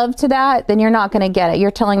love to that, then you're not going to get it. You're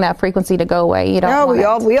telling that frequency to go away. You don't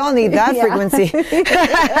want we all need that frequency.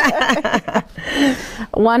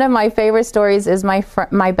 One of my favorite stories is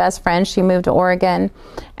my best friend. She moved to Oregon,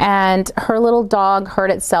 and her little dog hurt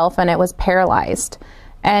itself and it was paralyzed.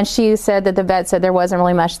 And she said that the vet said there wasn't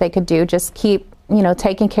really much they could do. Just keep,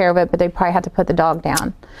 taking care of it, but they probably had to put the dog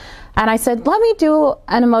down. And I said, let me do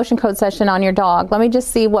an emotion code session on your dog. Let me just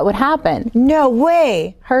see what would happen. No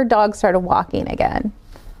way. Her dog started walking again.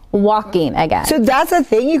 So that's a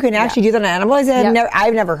thing? You can actually do that on animals?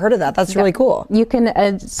 I've never heard of that. That's really cool. You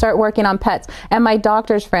can start working on pets. And my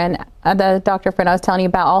doctor's friend, the doctor friend I was telling you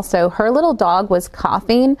about also, her little dog was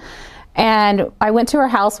coughing. And I went to her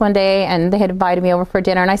house one day, and they had invited me over for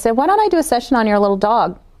dinner. And I said, why don't I do a session on your little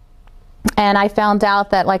dog? And I found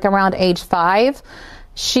out that like around age 5,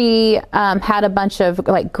 she had a bunch of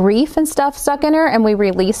like grief and stuff stuck in her, and we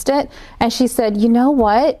released it. And she said, you know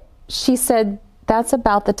what? She said, that's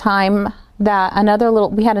about the time that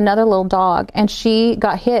we had another little dog, and she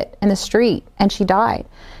got hit in the street and she died.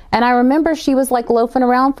 And I remember she was like loafing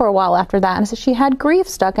around for a while after that, and so she had grief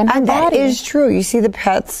stuck in her body. And that is true. You see the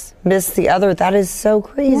pets miss the other. That is so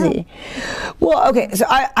crazy. Yeah. Well, okay, so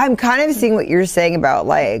I'm kind of seeing what you're saying about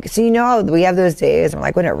like, so we have those days and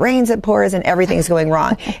like when it rains it pours and everything's going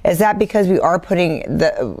wrong. Is that because we are putting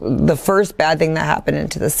the first bad thing that happened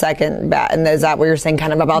into the second bad? And is that what you're saying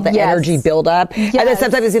kind of about the energy buildup? Yes. And then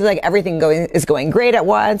sometimes it seems like everything is going great at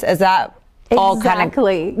once. Is that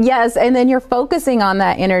exactly? Yes, and then you're focusing on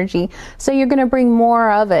that energy, so you're going to bring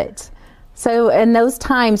more of it. So in those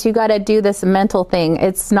times, you got to do this mental thing.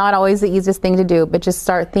 It's not always the easiest thing to do, but just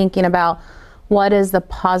start thinking about what is the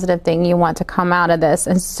positive thing you want to come out of this.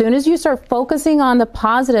 And as soon as you start focusing on the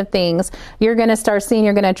positive things, you're going to start seeing,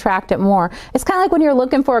 you're going to attract it more. It's kind of like when you're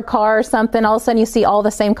looking for a car or something, all of a sudden you see all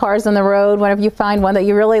the same cars on the road. Whenever you find one that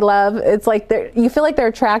you really love, it's like you feel like they're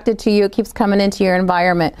attracted to you. It keeps coming into your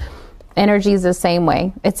environment. Energy is the same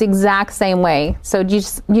way. It's the exact same way. So you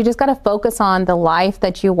just got to focus on the life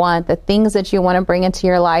that you want, the things that you want to bring into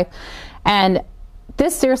your life. And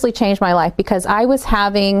this seriously changed my life, because I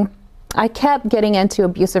kept getting into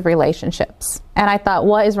abusive relationships. And I thought,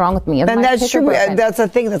 what is wrong with me? And that's true. That's a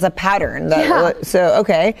thing. That's a pattern. So,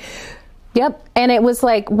 okay. Yep. And it was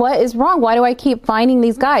like, what is wrong? Why do I keep finding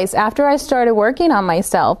these guys? After I started working on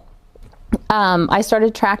myself, I started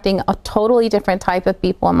attracting a totally different type of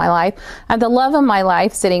people in my life. And the love of my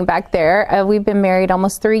life sitting back there, we've been married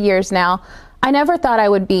almost 3 years now. I never thought I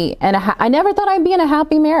would be I never thought I'd be in a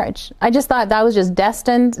happy marriage. I just thought that was just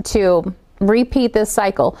destined to repeat this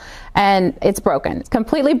cycle, and it's broken. It's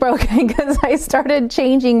completely broken because I started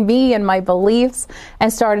changing me and my beliefs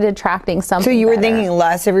and started attracting something. So you were better. thinking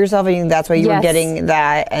less of yourself, and that's why you were getting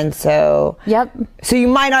that, and so So you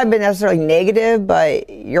might not have been necessarily negative, but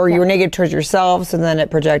you were negative towards yourself, so then it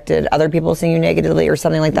projected other people seeing you negatively or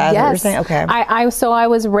something like that. Is that what you're saying? Okay. So I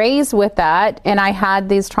was raised with that, and I had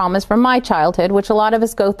these traumas from my childhood, which a lot of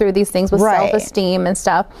us go through these things with self-esteem and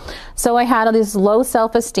stuff. So I had all this low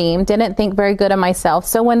self-esteem, didn't think very good of myself.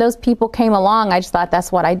 So when those people came along, I just thought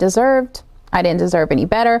that's what I deserved. I didn't deserve any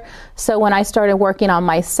better. So when I started working on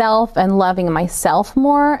myself and loving myself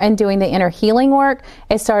more and doing the inner healing work,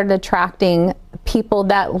 it started attracting people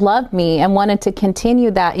that loved me and wanted to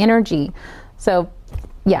continue that energy. So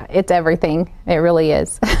yeah, it's everything. It really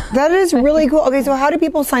is. That is really cool. Okay, so how do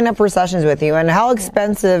people sign up for sessions with you, and how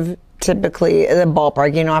expensive typically, in the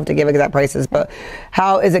ballpark, you don't have to give exact prices, but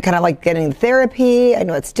how is it kind of like getting therapy? I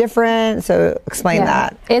know it's different, so explain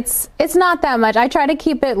that. It's not that much. I try to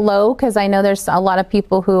keep it low because I know there's a lot of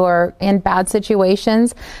people who are in bad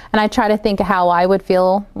situations, and I try to think of how I would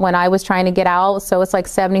feel when I was trying to get out. So it's like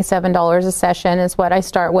 $77 a session is what I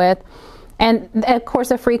start with. And of course,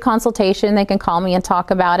 a free consultation. They can call me and talk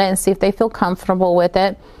about it and see if they feel comfortable with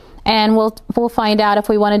it. And we'll find out if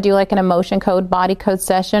we want to do like an emotion code, body code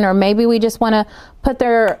session, or maybe we just want to put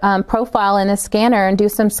their profile in a scanner and do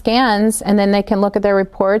some scans, and then they can look at their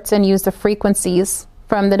reports and use the frequencies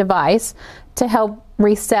from the device to help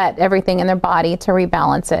reset everything in their body to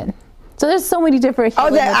rebalance it. So there's so many different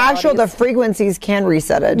healing modalities. The frequencies can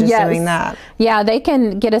reset it, just doing that. Yeah, they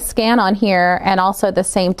can get a scan on here and also at the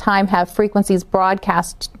same time have frequencies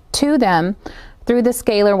broadcast to them through the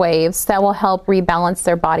scalar waves that will help rebalance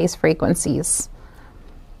their body's frequencies.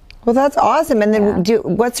 Well, that's awesome. And then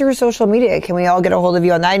what's your social media? Can we all get a hold of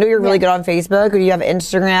you on that? I know you're really good on Facebook. Or do you have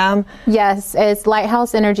Instagram? Yes, it's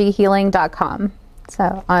lighthouseenergyhealing.com.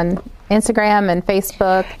 So on Instagram and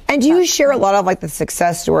Facebook. And do you share a lot of like the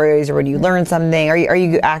success stories, or when you learn something? Are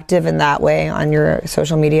you active in that way on your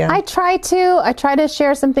social media? I try to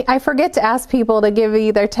share something. I forget to ask people to give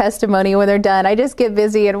me their testimony when they're done. I just get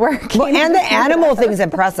busy and work. Well, and the animal thing's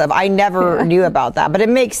impressive. I never knew about that, but it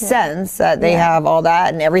makes sense that they have all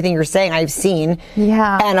that, and everything you're saying I've seen.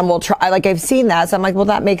 Animal I've seen that, so I'm like, well,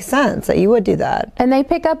 that makes sense that you would do that. And they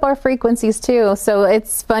pick up our frequencies too. So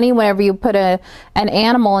it's funny whenever you put an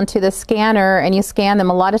animal into the scanner and you scan them,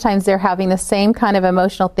 a lot of times they're having the same kind of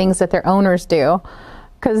emotional things that their owners do,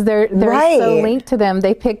 because they're so linked to them.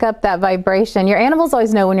 They pick up that vibration. Your animals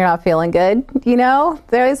always know when you're not feeling good, you know?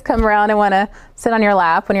 They always come around and want to sit on your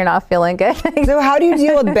lap when you're not feeling good. So how do you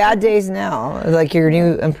deal with bad days now? Like your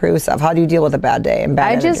new improved stuff. How do you deal with a bad day and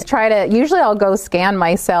bad energy? Just try to, usually I'll go scan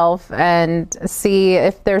myself and see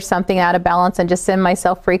if there's something out of balance and just send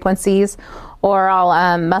myself frequencies. Or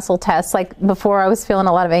I'll muscle test. Like before, I was feeling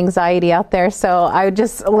a lot of anxiety out there, so I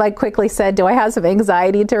just like quickly said, do I have some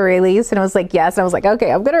anxiety to release? And I was like, yes. And I was like,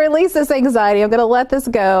 okay, I'm going to release this anxiety. I'm going to let this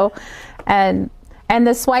go. And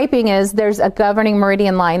the swiping is, there's a governing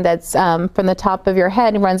meridian line that's from the top of your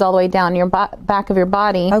head and runs all the way down your back of your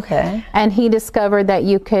body. Okay. And he discovered that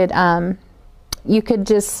you could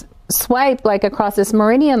just swipe like across this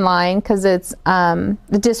meridian line, because it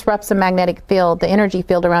disrupts the magnetic field, the energy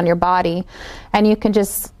field around your body, and you can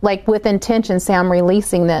just like with intention say, I'm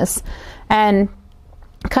releasing this. And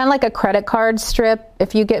kind of like a credit card strip,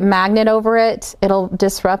 if you get magnet over it, it'll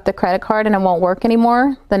disrupt the credit card and it won't work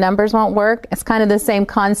anymore. The numbers won't work. It's kind of the same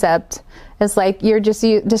concept. It's like you're just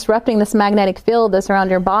disrupting this magnetic field that's around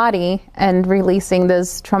your body and releasing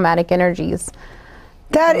those traumatic energies.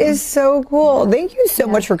 That is so cool. Thank you so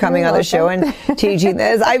much for coming on the show and teaching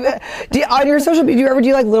this. On your social media, do you ever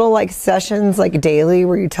do like little like sessions like daily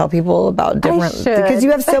where you tell people about different, because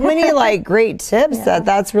you have so many like great tips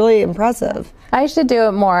that's really impressive. I should do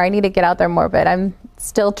it more. I need to get out there more, but I'm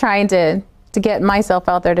still trying to get myself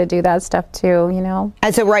out there to do that stuff too, you know.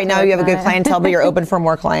 And so right now you have a good clientele, but you're open for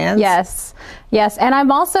more clients? Yes. And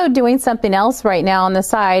I'm also doing something else right now on the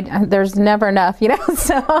side. There's never enough, you know.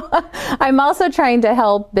 So I'm also trying to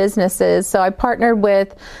help businesses. So I partnered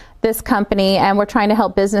with this company and we're trying to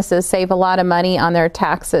help businesses save a lot of money on their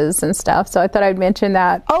taxes and stuff. So I thought I'd mention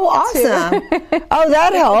that. Oh, awesome. Oh,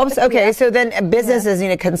 that helps. Okay. So then businesses need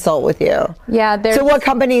to consult with you. Yeah. So what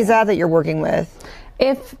company is that you're working with?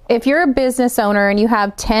 If you're a business owner and you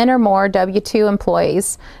have 10 or more W-2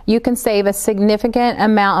 employees, you can save a significant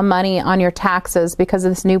amount of money on your taxes because of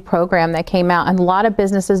this new program that came out, and a lot of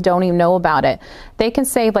businesses don't even know about it. They can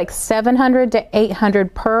save like $700 to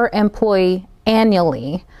 $800 per employee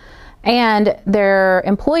annually. And their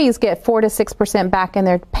employees get 4 to 6% back in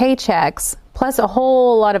their paychecks, plus a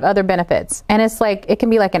whole lot of other benefits. And it's like, it can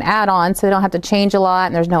be like an add-on, so they don't have to change a lot,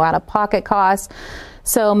 and there's no out-of-pocket costs.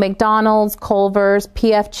 So McDonald's, Culver's,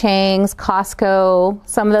 PF Chang's, Costco,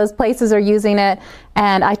 some of those places are using it.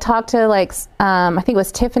 And I talked to I think it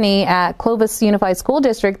was Tiffany at Clovis Unified School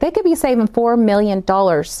District. They could be saving $4 million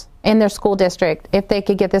in their school district if they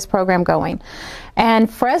could get this program going.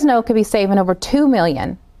 And Fresno could be saving over $2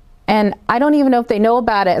 million. And I don't even know if they know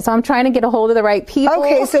about it. So I'm trying to get a hold of the right people.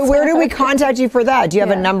 Okay, so where do we contact you for that? Do you have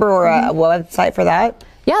a number or a website for that?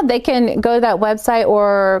 Yeah, they can go to that website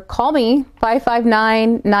or call me,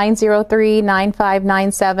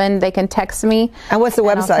 559-903-9597. They can text me. And what's the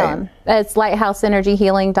website? It's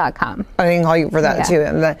lighthouseenergyhealing.com. I can call you for that too.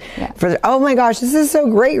 And oh my gosh, this is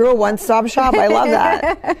so great. You're a one-stop shop. I love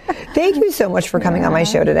that. Thank you so much for coming on my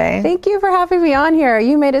show today. Thank you for having me on here.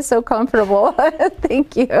 You made it so comfortable.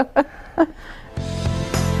 Thank you.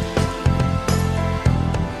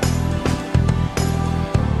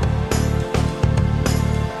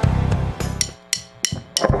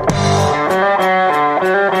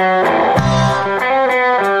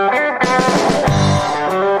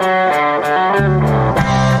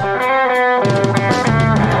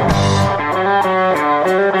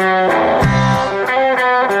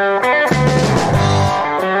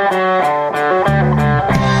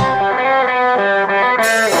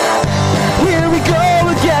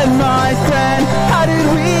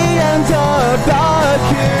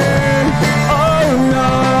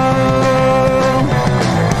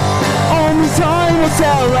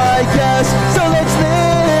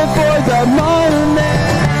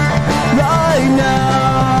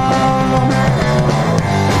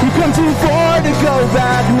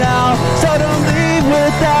 Back now, so don't leave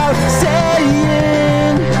without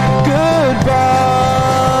saying goodbye.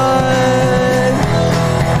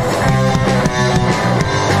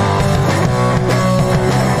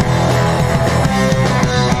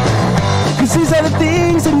 'Cause these are the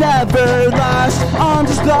things that never last. I'm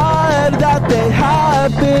just glad that they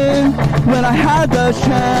happened when I had the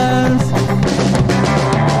chance.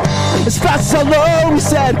 As fast as hello, we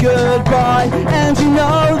said goodbye. And you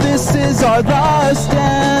know this is our last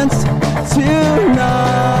dance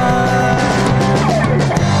tonight.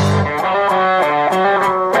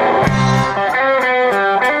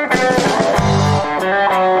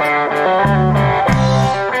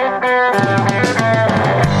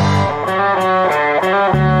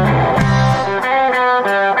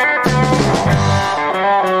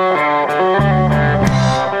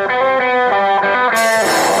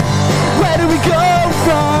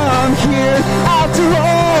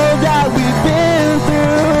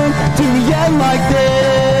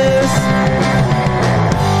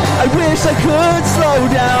 I could slow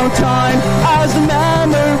down time as the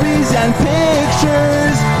memories and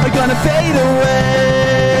pictures are gonna fade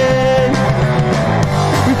away.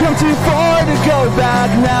 We've come too far to go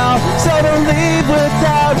back now, so don't leave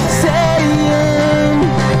without saying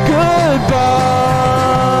goodbye.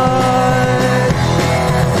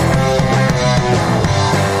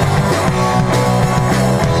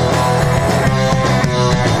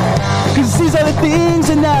 'Cause these are the things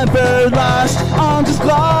that never last. I'm just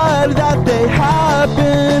glad that they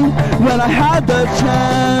happened when I had the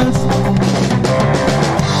chance.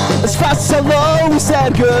 As fast as hello, we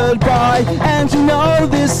said goodbye. And you know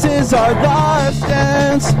this is our last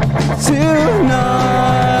dance tonight.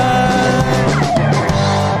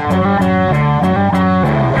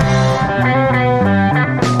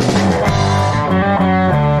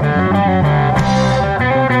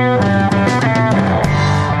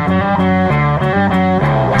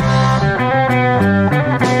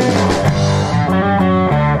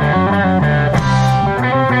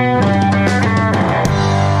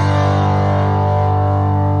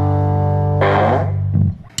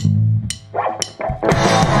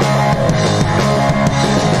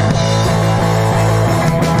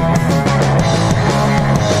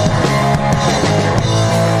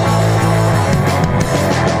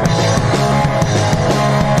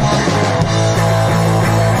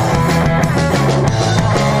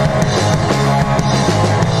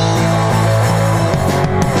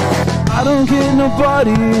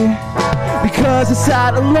 Nobody, because I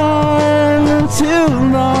sat alone too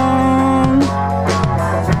long.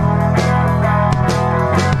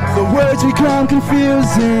 The words become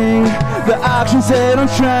confusing, the actions they don't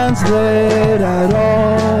translate at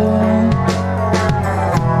all.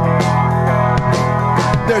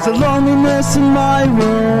 There's a loneliness in my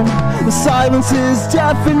room, the silence is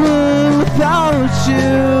deafening without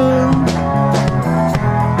you.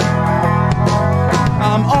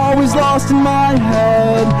 I'm always lost lost in my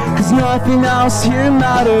head, 'cause nothing else here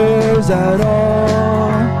matters at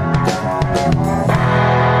all.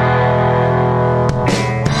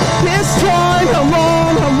 This time, how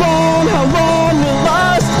long will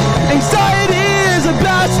last? Anxiety is a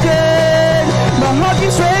bastard. My heart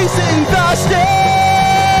keeps racing faster.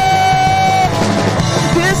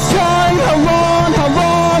 This time, how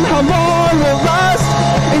long will last?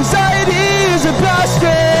 Anxiety is a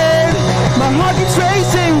bastard. My heart keeps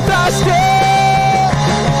racing faster.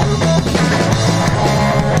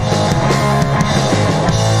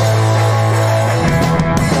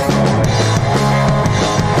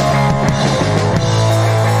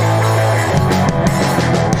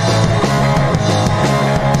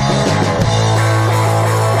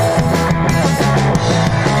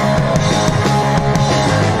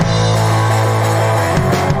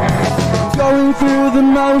 Going through the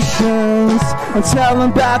motions until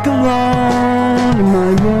I'm back alone in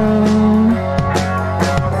my room.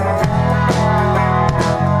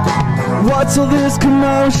 What's all this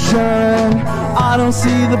commotion? I don't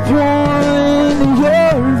see the point in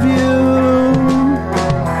your view.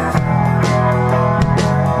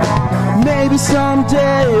 Maybe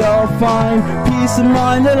someday I'll find peace of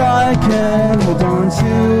mind that I can hold on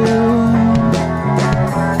to.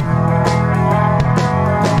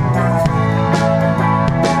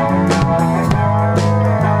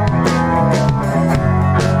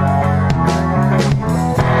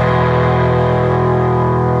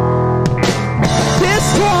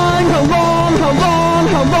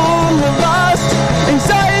 How long will last?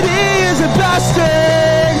 Anxiety is a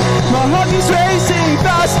bastard. My heart keeps racing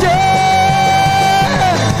faster.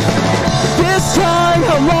 This time,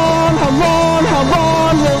 how long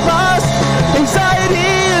will last? Anxiety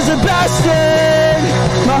is a bastard.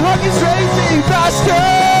 My heart keeps racing faster.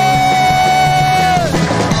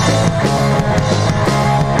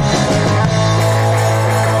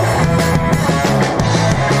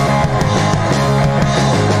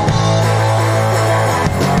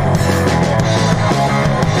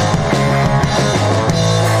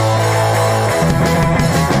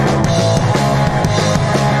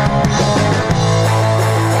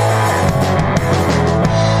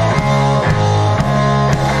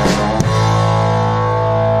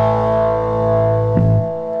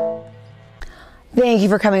 Thank you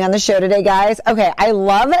for coming on the show today, guys. Okay, I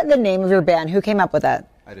love the name of your band. Who came up with it?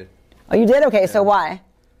 I did. Oh, you did? Okay, Yeah. so why?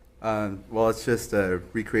 Well, it's just a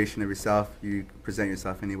recreation of yourself. You present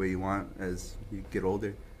yourself any way you want as you get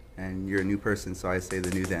older, and you're a new person, so I say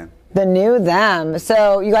the new them. The new them.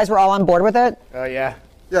 So you guys were all on board with it? Yeah.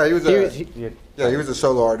 Yeah, he was a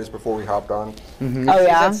solo artist before we hopped on. Mm-hmm. Oh, yeah? He's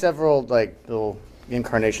had several little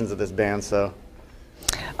incarnations of this band, so.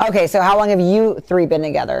 Okay, so how long have you three been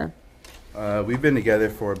together? We've been together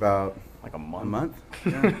for about like a month.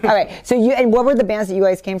 Yeah. All right, so and what were the bands that you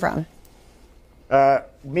guys came from?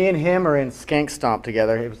 Me and him are in Skank Stomp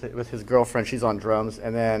together. It was his girlfriend. She's on drums.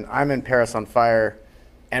 And then I'm in Paris on Fire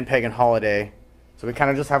and Pagan Holiday. So we kind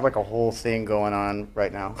of just have like a whole thing going on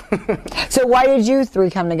right now. So why did you three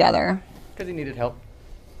come together? Because he needed help.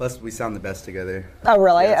 Plus, we sound the best together. Oh,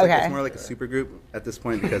 really? Yeah, okay. It's more like a super group at this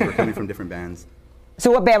point because we're coming from different bands.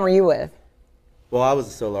 So what band were you with? Well, I was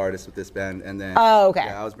a solo artist with this band, and then okay.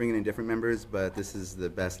 Yeah, I was bringing in different members, but this is the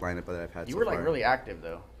best lineup that I've had You so were like far. really active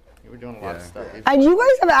though. You were doing a lot of stuff. And you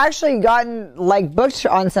guys have actually gotten like booked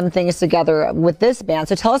on some things together with this band.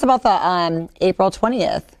 So tell us about the April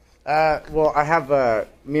 20th. Well, I have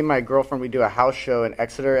me and my girlfriend. We do a house show in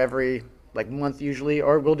Exeter every month usually,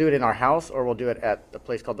 or we'll do it in our house, or we'll do it at a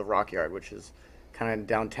place called the Rock Yard, which is kind of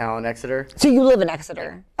downtown Exeter. So you live in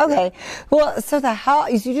Exeter? Okay. Well, so the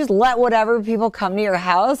house, you just let whatever people come to your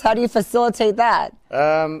house? How do you facilitate that?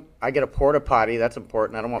 I get a porta potty. That's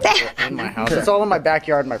important. I don't want people in my house. It's all in my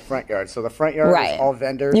backyard and my front yard. So the front yard is all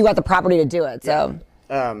vendors. You got the property to do it, so.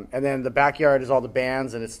 Yeah. And then the backyard is all the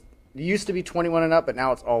bands, and it used to be 21 and up, but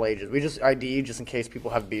now it's all ages. We just ID just in case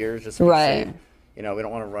people have beers, just to be safe. You know, we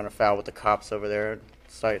don't want to run afoul with the cops over there.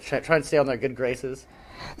 So try and stay on their good graces.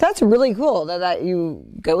 That's really cool that you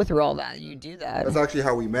go through all that. You do that. That's actually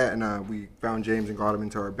how we met, and we found James and got him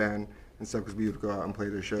into our band and stuff because we would go out and play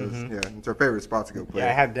their shows. Mm-hmm. Yeah, it's our favorite spot to go play. Yeah,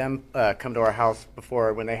 I had them come to our house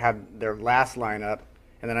before when they had their last lineup.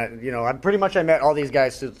 And then I met all these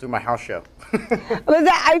guys through my house show. But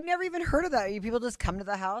I've never even heard of that. You people just come to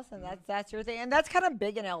the house and that's your thing. And that's kind of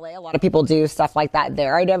big in LA. A lot of people do stuff like that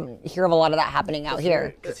there. I don't hear of a lot of that happening out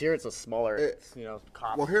here. Because here it's a smaller,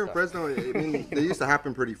 cops. Well, here in Fresno, I mean, they used to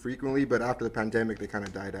happen pretty frequently, but after the pandemic, they kind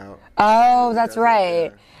of died out. Oh, that's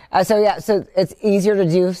right. So it's easier to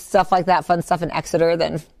do stuff like that, fun stuff in Exeter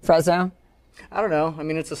than Fresno? I don't know. I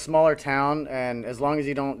mean, it's a smaller town, and as long as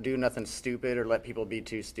you don't do nothing stupid or let people be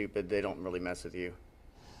too stupid, they don't really mess with you.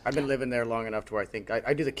 I've been living there long enough to where I think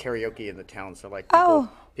I do the karaoke in the town, so like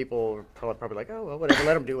people are probably like, oh, well, whatever,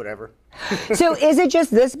 let them do whatever. So is it just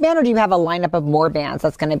this band, or do you have a lineup of more bands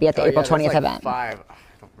that's going to be at the April 20th event? 5. I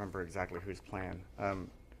don't remember exactly who's playing.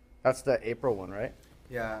 That's the April one, right?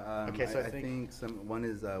 Yeah. Okay, so I think one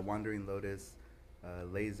is Wandering Lotus,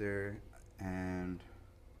 Laser, and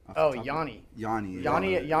Yanni.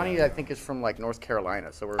 Yanni, I think is from like North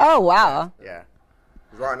Carolina. So we're. Oh wow. Yeah.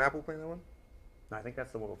 Is Rotten Apple playing that one? I think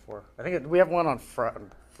that's the one before. I think we have one on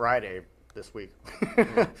Friday this week.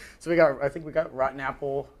 So I think we got Rotten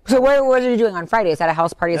Apple. So what are you doing on Friday? Is that a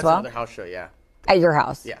house party as well? That's another house show, yeah. At your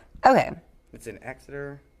house? Yeah. Okay. It's in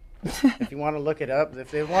Exeter. If you want to look it up,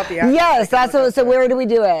 if they want the yes, that's what. So where do we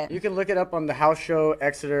do it? You can look it up on the house show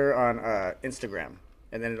Exeter on Instagram,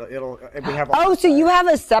 and then we have. So you have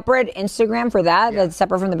a separate Instagram for that? Yeah. That's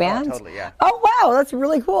separate from the band? Totally, yeah. Oh wow, that's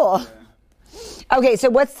really cool. Yeah. Okay,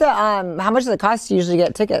 so what's the how much does it cost to usually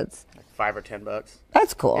get tickets? Like $5 or $10.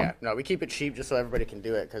 That's cool. Yeah, no, we keep it cheap just so everybody can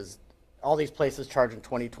do it, because all these places charging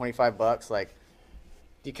 $20-$25, like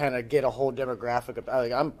you kind of get a whole demographic of.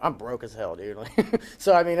 Like, I'm broke as hell, dude.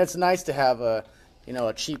 So I mean, it's nice to have a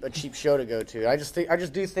cheap show to go to. I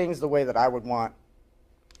just do things the way that I would want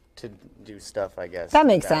to do stuff, I guess. That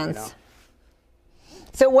makes sense. You know?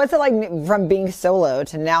 So what's it like from being solo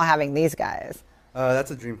to now having these guys?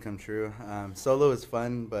 That's a dream come true. Solo is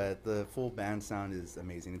fun, but the full band sound is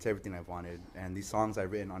amazing. It's everything I've wanted. And these songs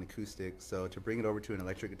I've written on acoustic, so to bring it over to an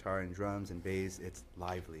electric guitar and drums and bass, it's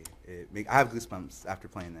lively. I have goosebumps after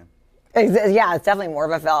playing them. Yeah, it's definitely more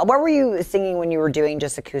of a feel. What were you singing when you were doing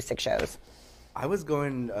just acoustic shows? I was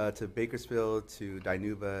going to Bakersfield, to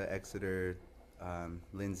Dinuba, Exeter,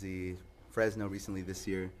 Lindsay, Fresno recently this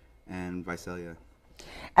year, and Visalia.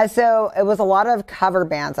 And so it was a lot of cover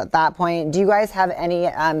bands at that point. Do you guys have any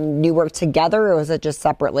new work together, or was it just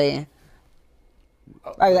separately?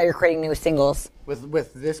 Or that you're creating new singles?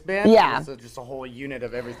 With this band? Yeah. Or just a whole unit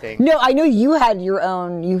of everything? No, I know you had your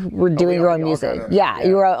own, you were doing your own music. Yeah,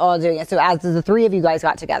 you were all doing it. So as the three of you guys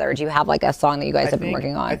got together, do you have like a song that you guys have been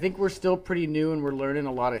working on? I think we're still pretty new and we're learning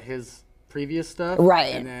a lot of his previous stuff.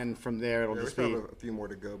 Right. And then from there, it'll just be... We still have a few more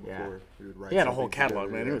to go before we would write. He had a whole catalog,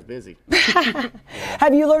 man. It was busy.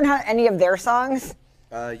 Have you learned any of their songs?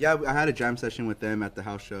 Yeah, I had a jam session with them at the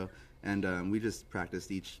house show. And we just practiced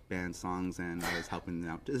each band's songs, and I was helping them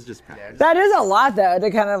out. It's just practice. That is a lot, though, to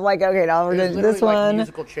kind of like, okay, now we're doing this one. Like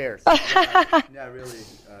musical chairs. Yeah, really.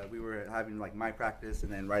 We were having like my practice,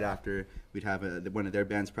 and then right after we'd have one of their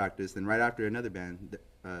bands practice, and right after another band,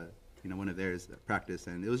 one of theirs practice,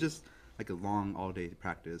 and it was just like a long all-day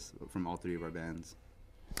practice from all three of our bands.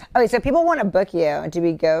 Okay, so people want to book you. Do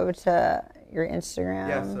we go to your Instagram?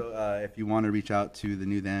 Yeah. So if you want to reach out to the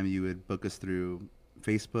New Them, you would book us through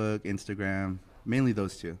Facebook, Instagram, mainly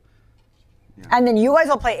those two. Yeah. And then you guys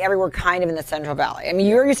will play everywhere kind of in the Central Valley. I mean,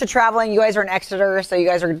 you're used to traveling. You guys are in Exeter, so you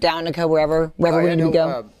guys are down to go wherever we need to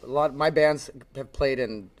go. A lot of my bands have played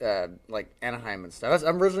in like Anaheim and stuff.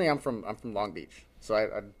 I'm from Long Beach, so I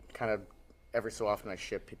kind of every so often I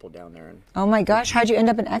ship people down there. And oh my gosh, how'd you end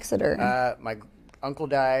up in Exeter? My uncle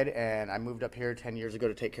died, and I moved up here 10 years ago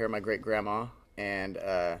to take care of my great grandma, and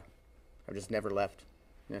I've just never left.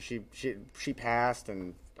 You know, she passed,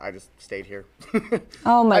 and I just stayed here.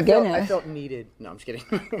 Oh my goodness! I felt needed. No, I'm just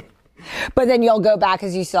kidding. But then you'll go back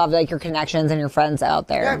because you still have like your connections and your friends out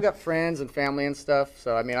there. Yeah, I've got friends and family and stuff.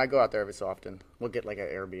 So I mean, I go out there every so often. We'll get like an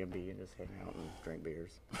Airbnb and just hang out and drink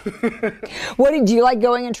beers. Do you like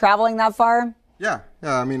going and traveling that far? Yeah.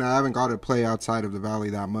 I mean, I haven't got to play outside of the valley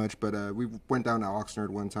that much, but we went down to Oxnard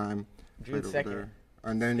one time. June 2nd.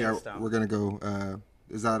 And then we're gonna go.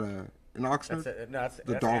 Is that in Oxnard?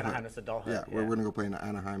 That's Anaheim. It's a doll hut. Yeah, we're going to go play in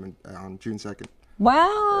Anaheim on June 2nd.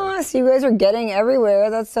 Wow, so you guys are getting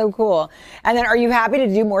everywhere. That's so cool. And then are you happy to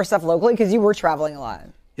do more stuff locally? Because you were traveling a lot.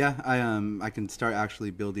 Yeah, I can start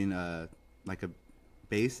actually building a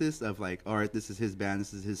basis of like, all right, this is his band,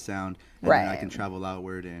 this is his sound, and then I can travel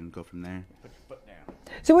outward and go from there. Put your foot down.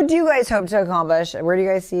 So what do you guys hope to accomplish? Where do you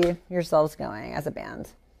guys see yourselves going as a band?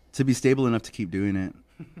 To be stable enough to keep doing it.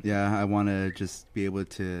 Yeah, I want to just be able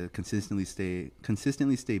to consistently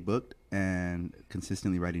stay booked and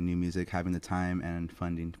consistently writing new music, having the time and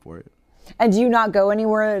funding for it. And do you not go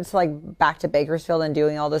anywhere? It's like back to Bakersfield and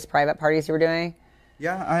doing all those private parties you were doing?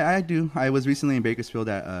 Yeah, I do. I was recently in Bakersfield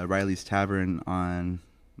at Riley's Tavern on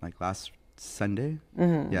like last Sunday.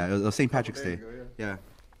 Mm-hmm. Yeah, it was St. Patrick's Day. Yeah.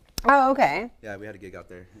 Oh, okay. Yeah, we had a gig out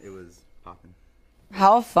there. It was popping.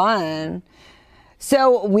 How fun.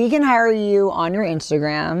 So we can hire you on your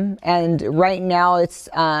Instagram, and right now it's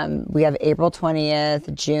we have April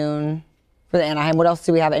 20th, June for the Anaheim. What else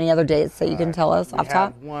do we have? Any other dates that you can tell us off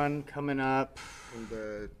top? We have one coming up.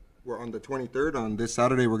 We're on the 23rd. On this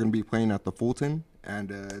Saturday, we're going to be playing at the Fulton,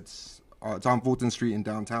 and it's on Fulton Street in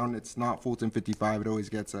downtown. It's not Fulton 55. It always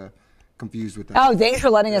gets confused with that. Oh, thanks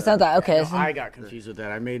for letting us know that. Okay. No, I got confused with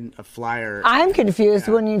that. I made a flyer. I'm confused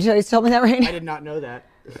when you just told me that right now. I did not know that.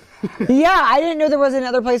 Yeah, I didn't know there was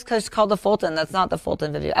another place called the Fulton. That's not the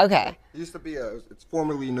Fulton 50. Okay. It used to be it's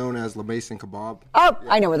formerly known as La Mason Kebab. Oh,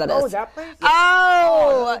 yeah. I know where that is. Oh, that place?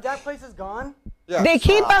 Oh! That place is gone? Yeah. They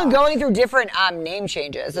keep on going through different name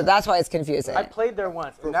changes, so that's why it's confusing. I played there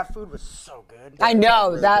once, and that food was so good. I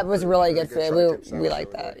know, that was really good food. We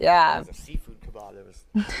like that, yeah. It was a seafood kebab. It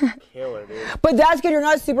was killer, dude. But that's good. You're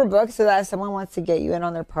not super booked, so that if someone wants to get you in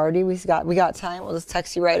on their party, we got time. We'll just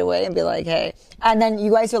text you right away and be like, hey. And then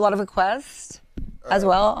you guys do a lot of requests as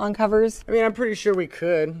well on covers? I mean, I'm pretty sure we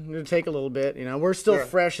could. It'll take a little bit. You know, we're still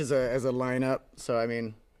fresh as a lineup, so I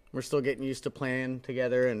mean, we're still getting used to playing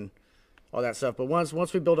together and all that stuff. But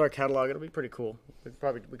once we build our catalog, it'll be pretty cool. We could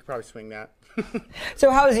probably swing that. So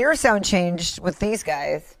how has your sound changed with these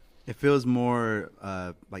guys? It feels more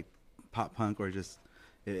like pop punk or just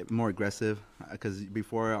more aggressive. Because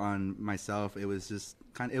before on myself, it was just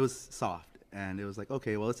it was soft. And it was like,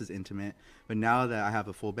 okay, well, this is intimate. But now that I have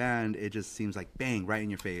a full band, it just seems like bang, right in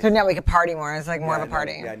your face. So now we could party more. It's like more of a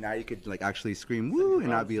party. Now you could like actually scream woo and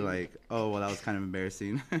not be like, oh, well, that was kind of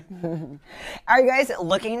embarrassing. Are you guys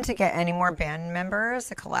looking to get any more band members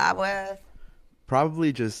to collab with?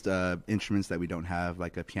 Probably just instruments that we don't have,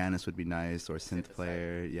 like a pianist would be nice or synth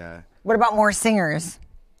player, yeah. What about more singers?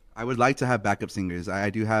 I would like to have backup singers. I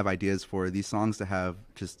do have ideas for these songs to have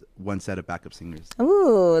just one set of backup singers.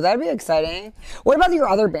 Ooh, that'd be exciting. What about your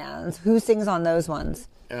other bands? Who sings on those ones?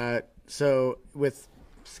 So with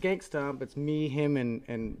Skank Stomp, it's me, him,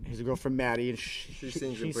 and his girlfriend Maddie, and she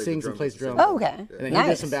sings and plays drums. Oh, okay. And then he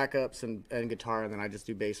does some backups and guitar, and then I just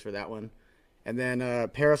do bass for that one. And then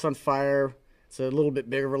Paris on Fire. It's a little bit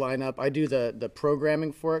bigger of a lineup. I do the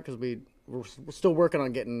programming for it because we're still working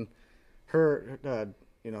on getting her.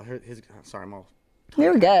 Sorry, I'm all.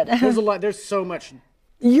 You're good. There's a lot. There's so much.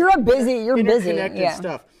 You're busy. Interconnected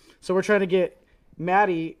stuff. So we're trying to get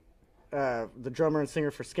Maddie, the drummer and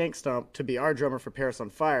singer for Skank Stomp, to be our drummer for Paris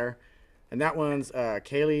on Fire, and that one's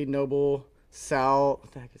Kaylee Noble, Sal.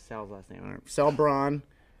 What the heck is Sal's last name? I don't know. Sal Braun,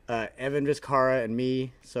 Evan Vizcarra, and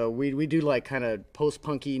me. So we do like kind of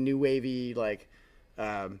post-punky, new wavy, like.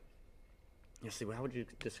 Let's see. How would you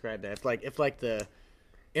describe that? If the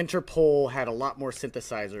Interpol had a lot more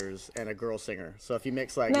synthesizers and a girl singer. So if you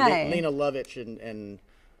mix like Lena Lovitch and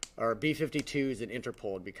or B-52s and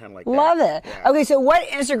Interpol, it'd be kind of like Love that. it. Yeah. Okay, so what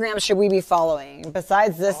Instagram should we be following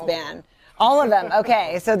besides this band? All of them.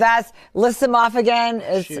 Okay, so list them off again.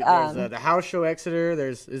 It's there's the House Show Exeter.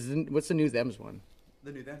 What's the New Them's one?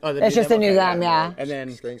 The New Them. Oh, it's just the New Them, yeah. And then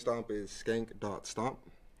Skank Stomp is skank.stomp.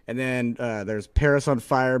 And then there's Paris on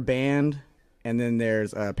Fire Band. And then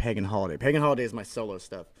there's Pagan Holiday. Pagan Holiday is my solo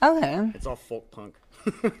stuff. Okay. It's all folk punk.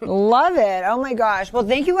 Love it. Oh, my gosh. Well,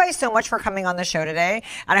 thank you guys so much for coming on the show today.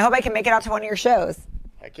 And I hope I can make it out to one of your shows.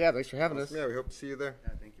 Heck yeah. Thanks for having us. Yeah, we hope to see you there.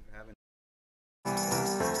 Yeah, thank you for having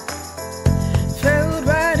us. Felt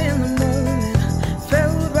right in the morning.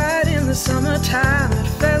 Felt right in the summertime. It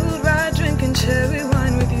felt right drinking cherry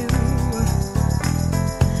wine with you.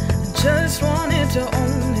 Just wanted to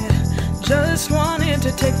own it. Just wanted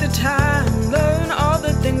to take the time, learn all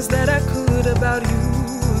the things that I could about you.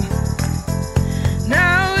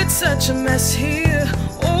 Now it's such a mess here.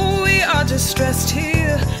 Oh, we are just stressed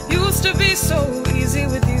here. Used to be so easy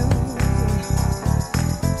with you.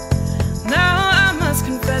 Now I must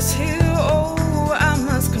confess here. Oh, I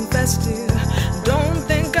must confess, dear. Don't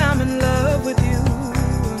think I'm in love with you.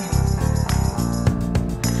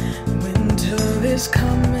 Winter is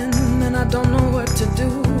coming and I don't know what to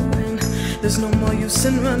do. There's no more use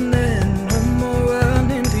in running, no more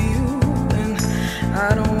running to you. And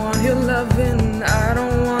I don't want your loving, I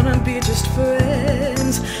don't wanna be just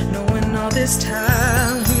friends. Knowing all this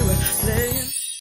time